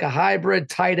kind of like a hybrid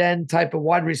tight end type of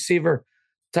wide receiver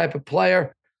type of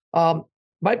player.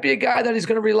 Might be a guy that he's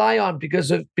going to rely on because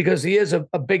he is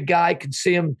a big guy, can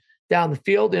see him down the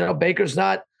field. You know, Baker's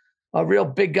not a real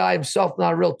big guy himself,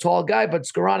 not a real tall guy, but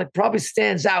Skowronek probably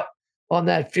stands out on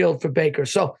that field for Baker.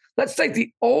 So let's take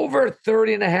the over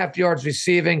 30.5 yards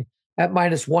receiving at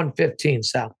minus 115,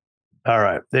 Sal. All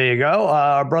right. There you go.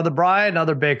 Our brother Brian,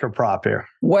 another Baker prop here.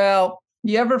 Well,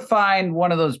 you ever find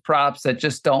one of those props that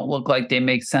just don't look like they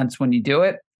make sense when you do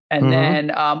it? And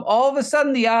then all of a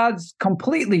sudden the odds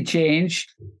completely change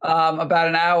about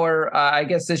an hour. I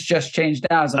guess this just changed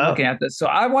now as I'm looking at this. So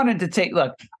I wanted to take,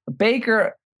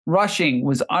 Baker rushing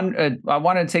was I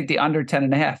wanted to take the under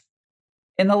 10.5.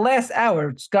 In the last hour,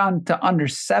 it's gone to under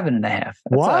 7.5.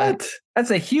 What?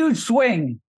 That's a huge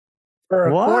swing for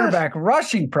a quarterback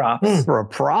rushing prop. For a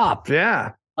prop,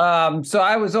 yeah. So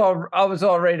I was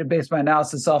all ready to base my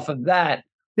analysis off of that.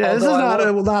 Yeah, this is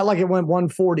not like it went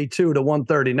 142 to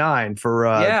 139 for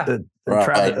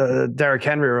Derrick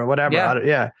Henry or whatever.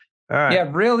 Yeah. All right. Yeah,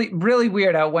 really, really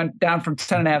weird. I went down from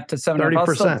 10.5 to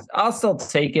 7.5. I'll still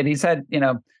take it. He's had,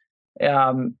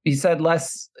 he's had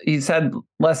less than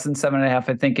 7.5,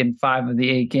 I think, in 5 of the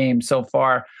 8 games so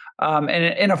far. And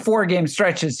in a 4-game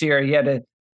stretch this year, he had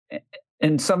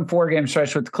in some 4-game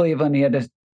stretch with Cleveland, he had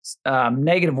a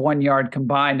negative 1 yard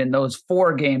combined in those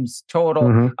 4 games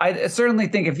total. I certainly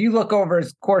think if you look over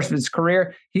his course of his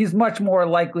career, he's much more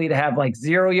likely to have like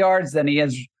 0 yards than he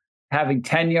is having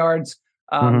 10 yards.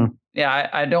 Yeah,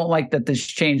 I don't like that this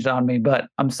changed on me, but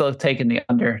I'm still taking the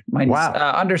under. Under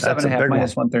 7.5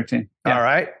 minus 113. Yeah. All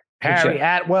right. Harry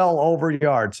Atwell over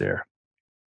yards here.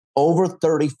 Over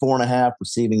 34.5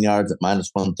 receiving yards at minus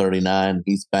 139.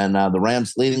 He's been the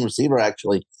Rams' leading receiver,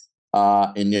 actually,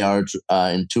 in yards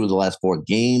in 2 of the last 4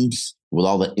 games. With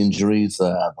all the injuries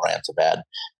the Rams have had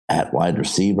at wide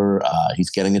receiver, he's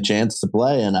getting a chance to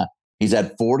play, and he's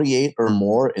had 48 or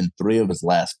more in 3 of his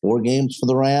last 4 games for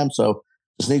the Rams. So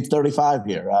just needs 35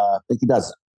 here. I think he does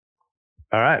it.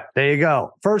 All right, there you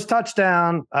go. First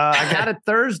touchdown. I got it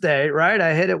Thursday, right?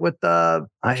 I hit it with our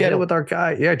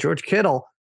guy, George Kittle.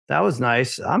 That was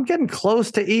nice. I'm getting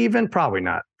close to even. Probably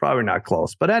not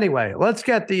close. But anyway, let's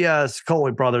get the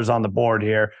Sicoli brothers on the board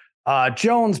here.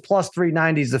 Jones plus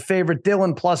 390 is the favorite.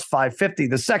 Dillon plus 550,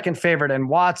 the second favorite, and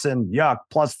Watson,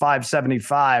 plus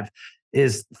 575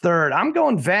 is third. I'm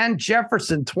going Van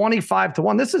Jefferson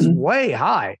 25-1. This is way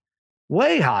high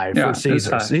for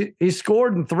Caesars. He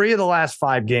scored in 3 of the last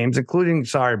 5 games, including,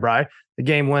 the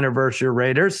game winner versus your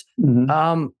Raiders.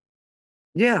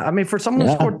 Yeah, I mean, for someone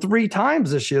who scored 3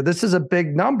 times this year, this is a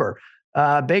big number.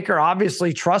 Baker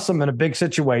obviously trusts him in a big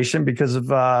situation because of,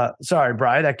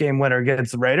 that game winner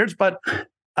against the Raiders. But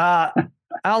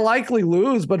I'll likely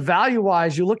lose. But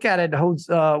value-wise, you look at it,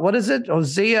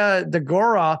 Hosea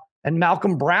DeGora and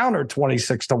Malcolm Brown are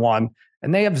 26-1,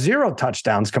 and they have 0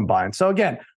 touchdowns combined. So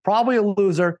again, probably a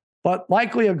loser. but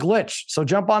likely a glitch. So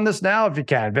jump on this now if you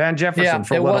can. Van Jefferson. Yeah,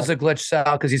 for it was a glitch,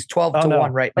 Sal, because he's 12-1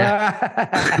 right now.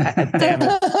 Damn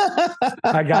it!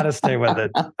 I gotta stay with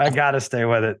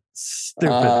it.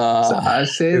 Stupid. I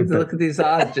say, look at these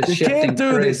odds. Just you can't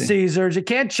do crazy. this, Caesars. You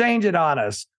can't change it on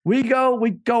us. We go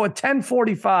at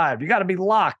 10:45. You got to be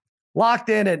locked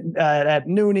in at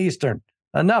noon Eastern.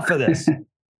 Enough of this.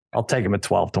 I'll take him at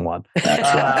 12-1.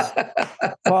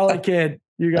 Parlay Kid,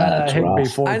 you got Higbee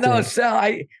 14. I know, Sal.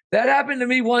 That happened to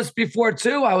me once before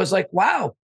too. I was like,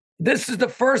 wow, this is the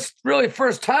first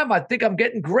time I think I'm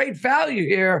getting great value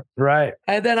here. Right.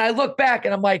 And then I look back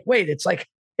and I'm like, wait, it's like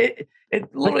it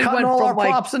literally went all from our like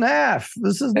props in half.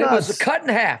 This is nuts. nuts. It was a cut in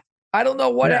half. I don't know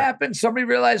what happened. Somebody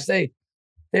realized they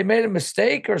made a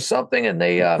mistake or something and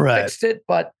they fixed it.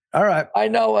 But all right. I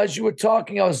know as you were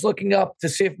talking, I was looking up to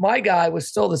see if my guy was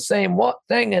still the same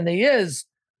thing, and he is.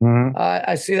 Mm-hmm.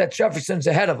 I see that Jefferson's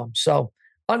ahead of him. So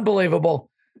unbelievable.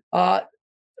 So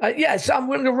I'm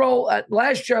going to roll.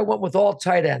 Last year, I went with all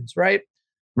tight ends, right?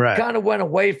 Right. Kind of went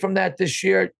away from that this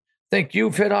year. I think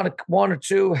you've hit on one or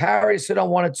two. Harry's hit on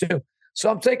one or two. So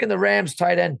I'm taking the Rams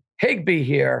tight end Higbee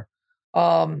here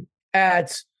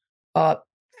at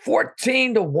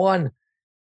 14-1.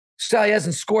 Sal, he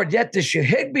hasn't scored yet this year.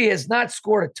 Higbee has not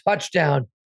scored a touchdown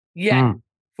yet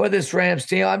for this Rams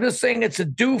team. I'm just saying it's a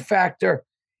due factor.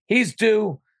 He's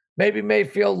due. Maybe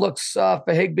Mayfield looks for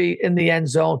Higbee in the end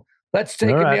zone. Let's take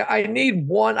him here. I need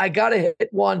one. I got to hit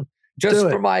one just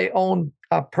for my own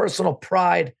personal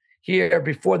pride here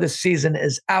before the season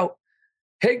is out.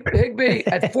 Higbee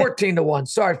at 14-1.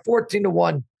 Sorry,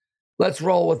 14-1. Let's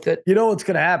roll with it. You know what's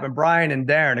going to happen? Brian and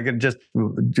Darren are going to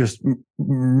just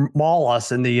maul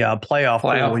us in the playoff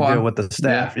we do with the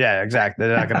staff. Yeah, exactly.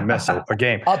 They're not going to miss a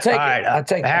game. I'll take it. I'll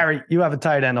take Harry, you have a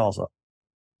tight end also.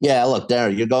 Yeah, look,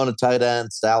 Darren, you're going to tight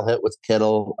end. Sal hit with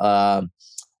Kittle.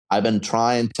 I've been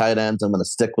trying tight ends. I'm going to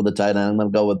stick with the tight end. I'm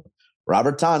going to go with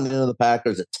Robert Tonyan of the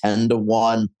Packers at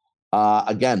 10-1.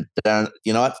 Again, Darren,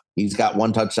 you know what? He's got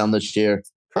one touchdown this year.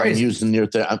 Crazy. I'm using your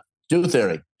do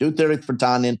theory for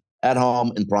Tonyan at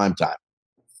home in prime time.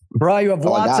 Brian, you have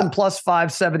Watson plus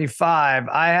 575.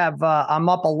 I have I'm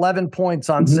up 11 points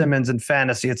on Simmons in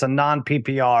fantasy. It's a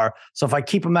non-PPR. So if I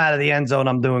keep him out of the end zone,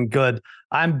 I'm doing good.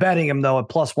 I'm betting him though at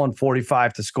plus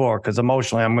 145 to score because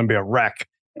emotionally I'm going to be a wreck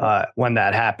when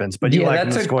that happens. But you like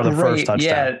him to score the first touchdown.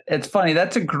 Yeah, it's funny.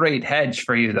 That's a great hedge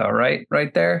for you though, right?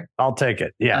 Right there. I'll take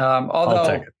it. Yeah. Although, I'll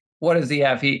take it. What does he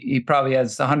have? He probably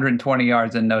has 120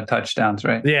 yards and no touchdowns,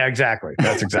 right? Yeah, exactly.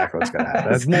 That's exactly what's going to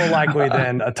happen. That's more likely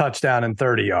than a touchdown and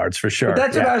 30 yards for sure. But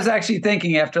that's what I was actually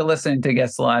thinking after listening to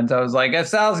Guess the Lines. I was like, if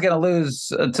Sal's going to lose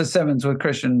to Simmons with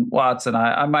Christian Watson,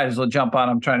 I might as well jump on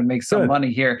him trying to make some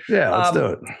money here. Yeah, let's do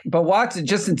it. But Watson,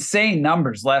 just insane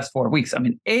numbers last 4 weeks. I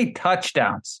mean, 8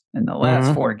 touchdowns in the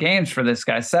last 4 games for this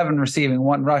guy, 7 receiving,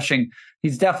 1 rushing.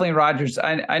 He's definitely Rodgers.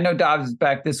 I know Dobbs is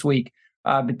back this week,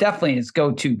 but definitely his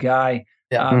go-to guy.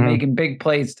 Making big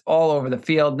plays all over the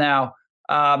field now.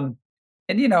 And,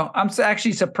 I'm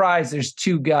actually surprised there's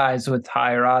 2 guys with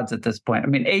higher odds at this point. I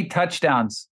mean, 8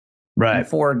 touchdowns in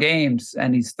 4 games,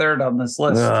 and he's third on this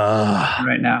list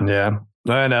right now. Yeah,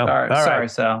 I know. Sorry,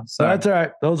 Sal. Sorry. That's all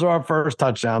right. Those are our first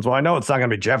touchdowns. Well, I know it's not going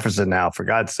to be Jefferson now, for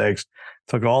God's sakes.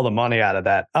 Took all the money out of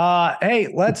that.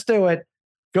 Hey, let's do it.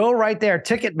 Go right there,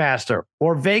 Ticketmaster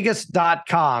or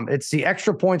Vegas.com. It's the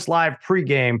Extra Points Live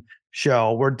pregame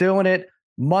show. We're doing it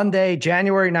Monday,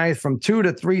 January 9th from 2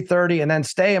 to 3:30, and then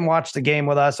stay and watch the game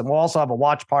with us. And we'll also have a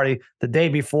watch party the day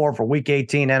before for Week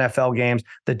 18 NFL games,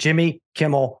 the Jimmy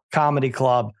Kimmel Comedy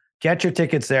Club. Get your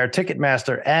tickets there,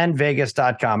 Ticketmaster and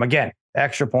Vegas.com. Again,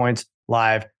 Extra Points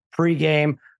Live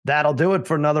pregame. That'll do it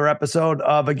for another episode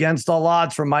of Against All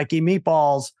Odds from Mikey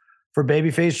Meatballs. For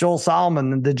Babyface Joel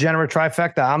Solomon, the Degenerate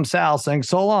Trifecta, I'm Sal saying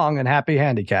so long and happy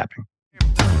handicapping.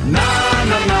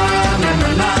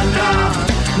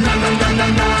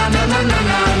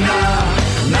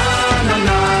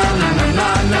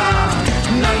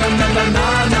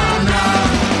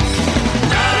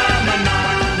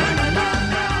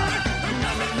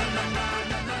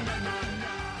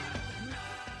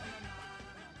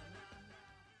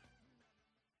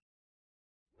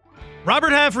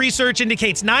 Robert Half research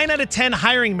indicates 9 out of 10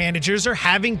 hiring managers are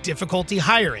having difficulty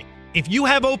hiring. If you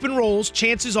have open roles,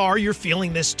 chances are you're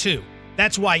feeling this too.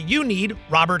 That's why you need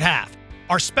Robert Half.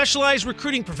 Our specialized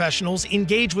recruiting professionals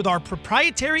engage with our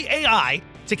proprietary AI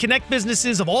to connect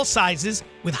businesses of all sizes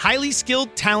with highly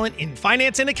skilled talent in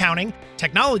finance and accounting,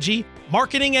 technology,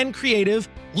 marketing and creative,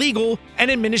 legal,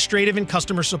 and administrative and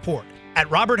customer support.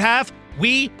 At Robert Half,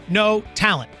 we know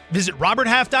talent. Visit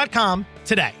roberthalf.com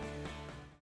today.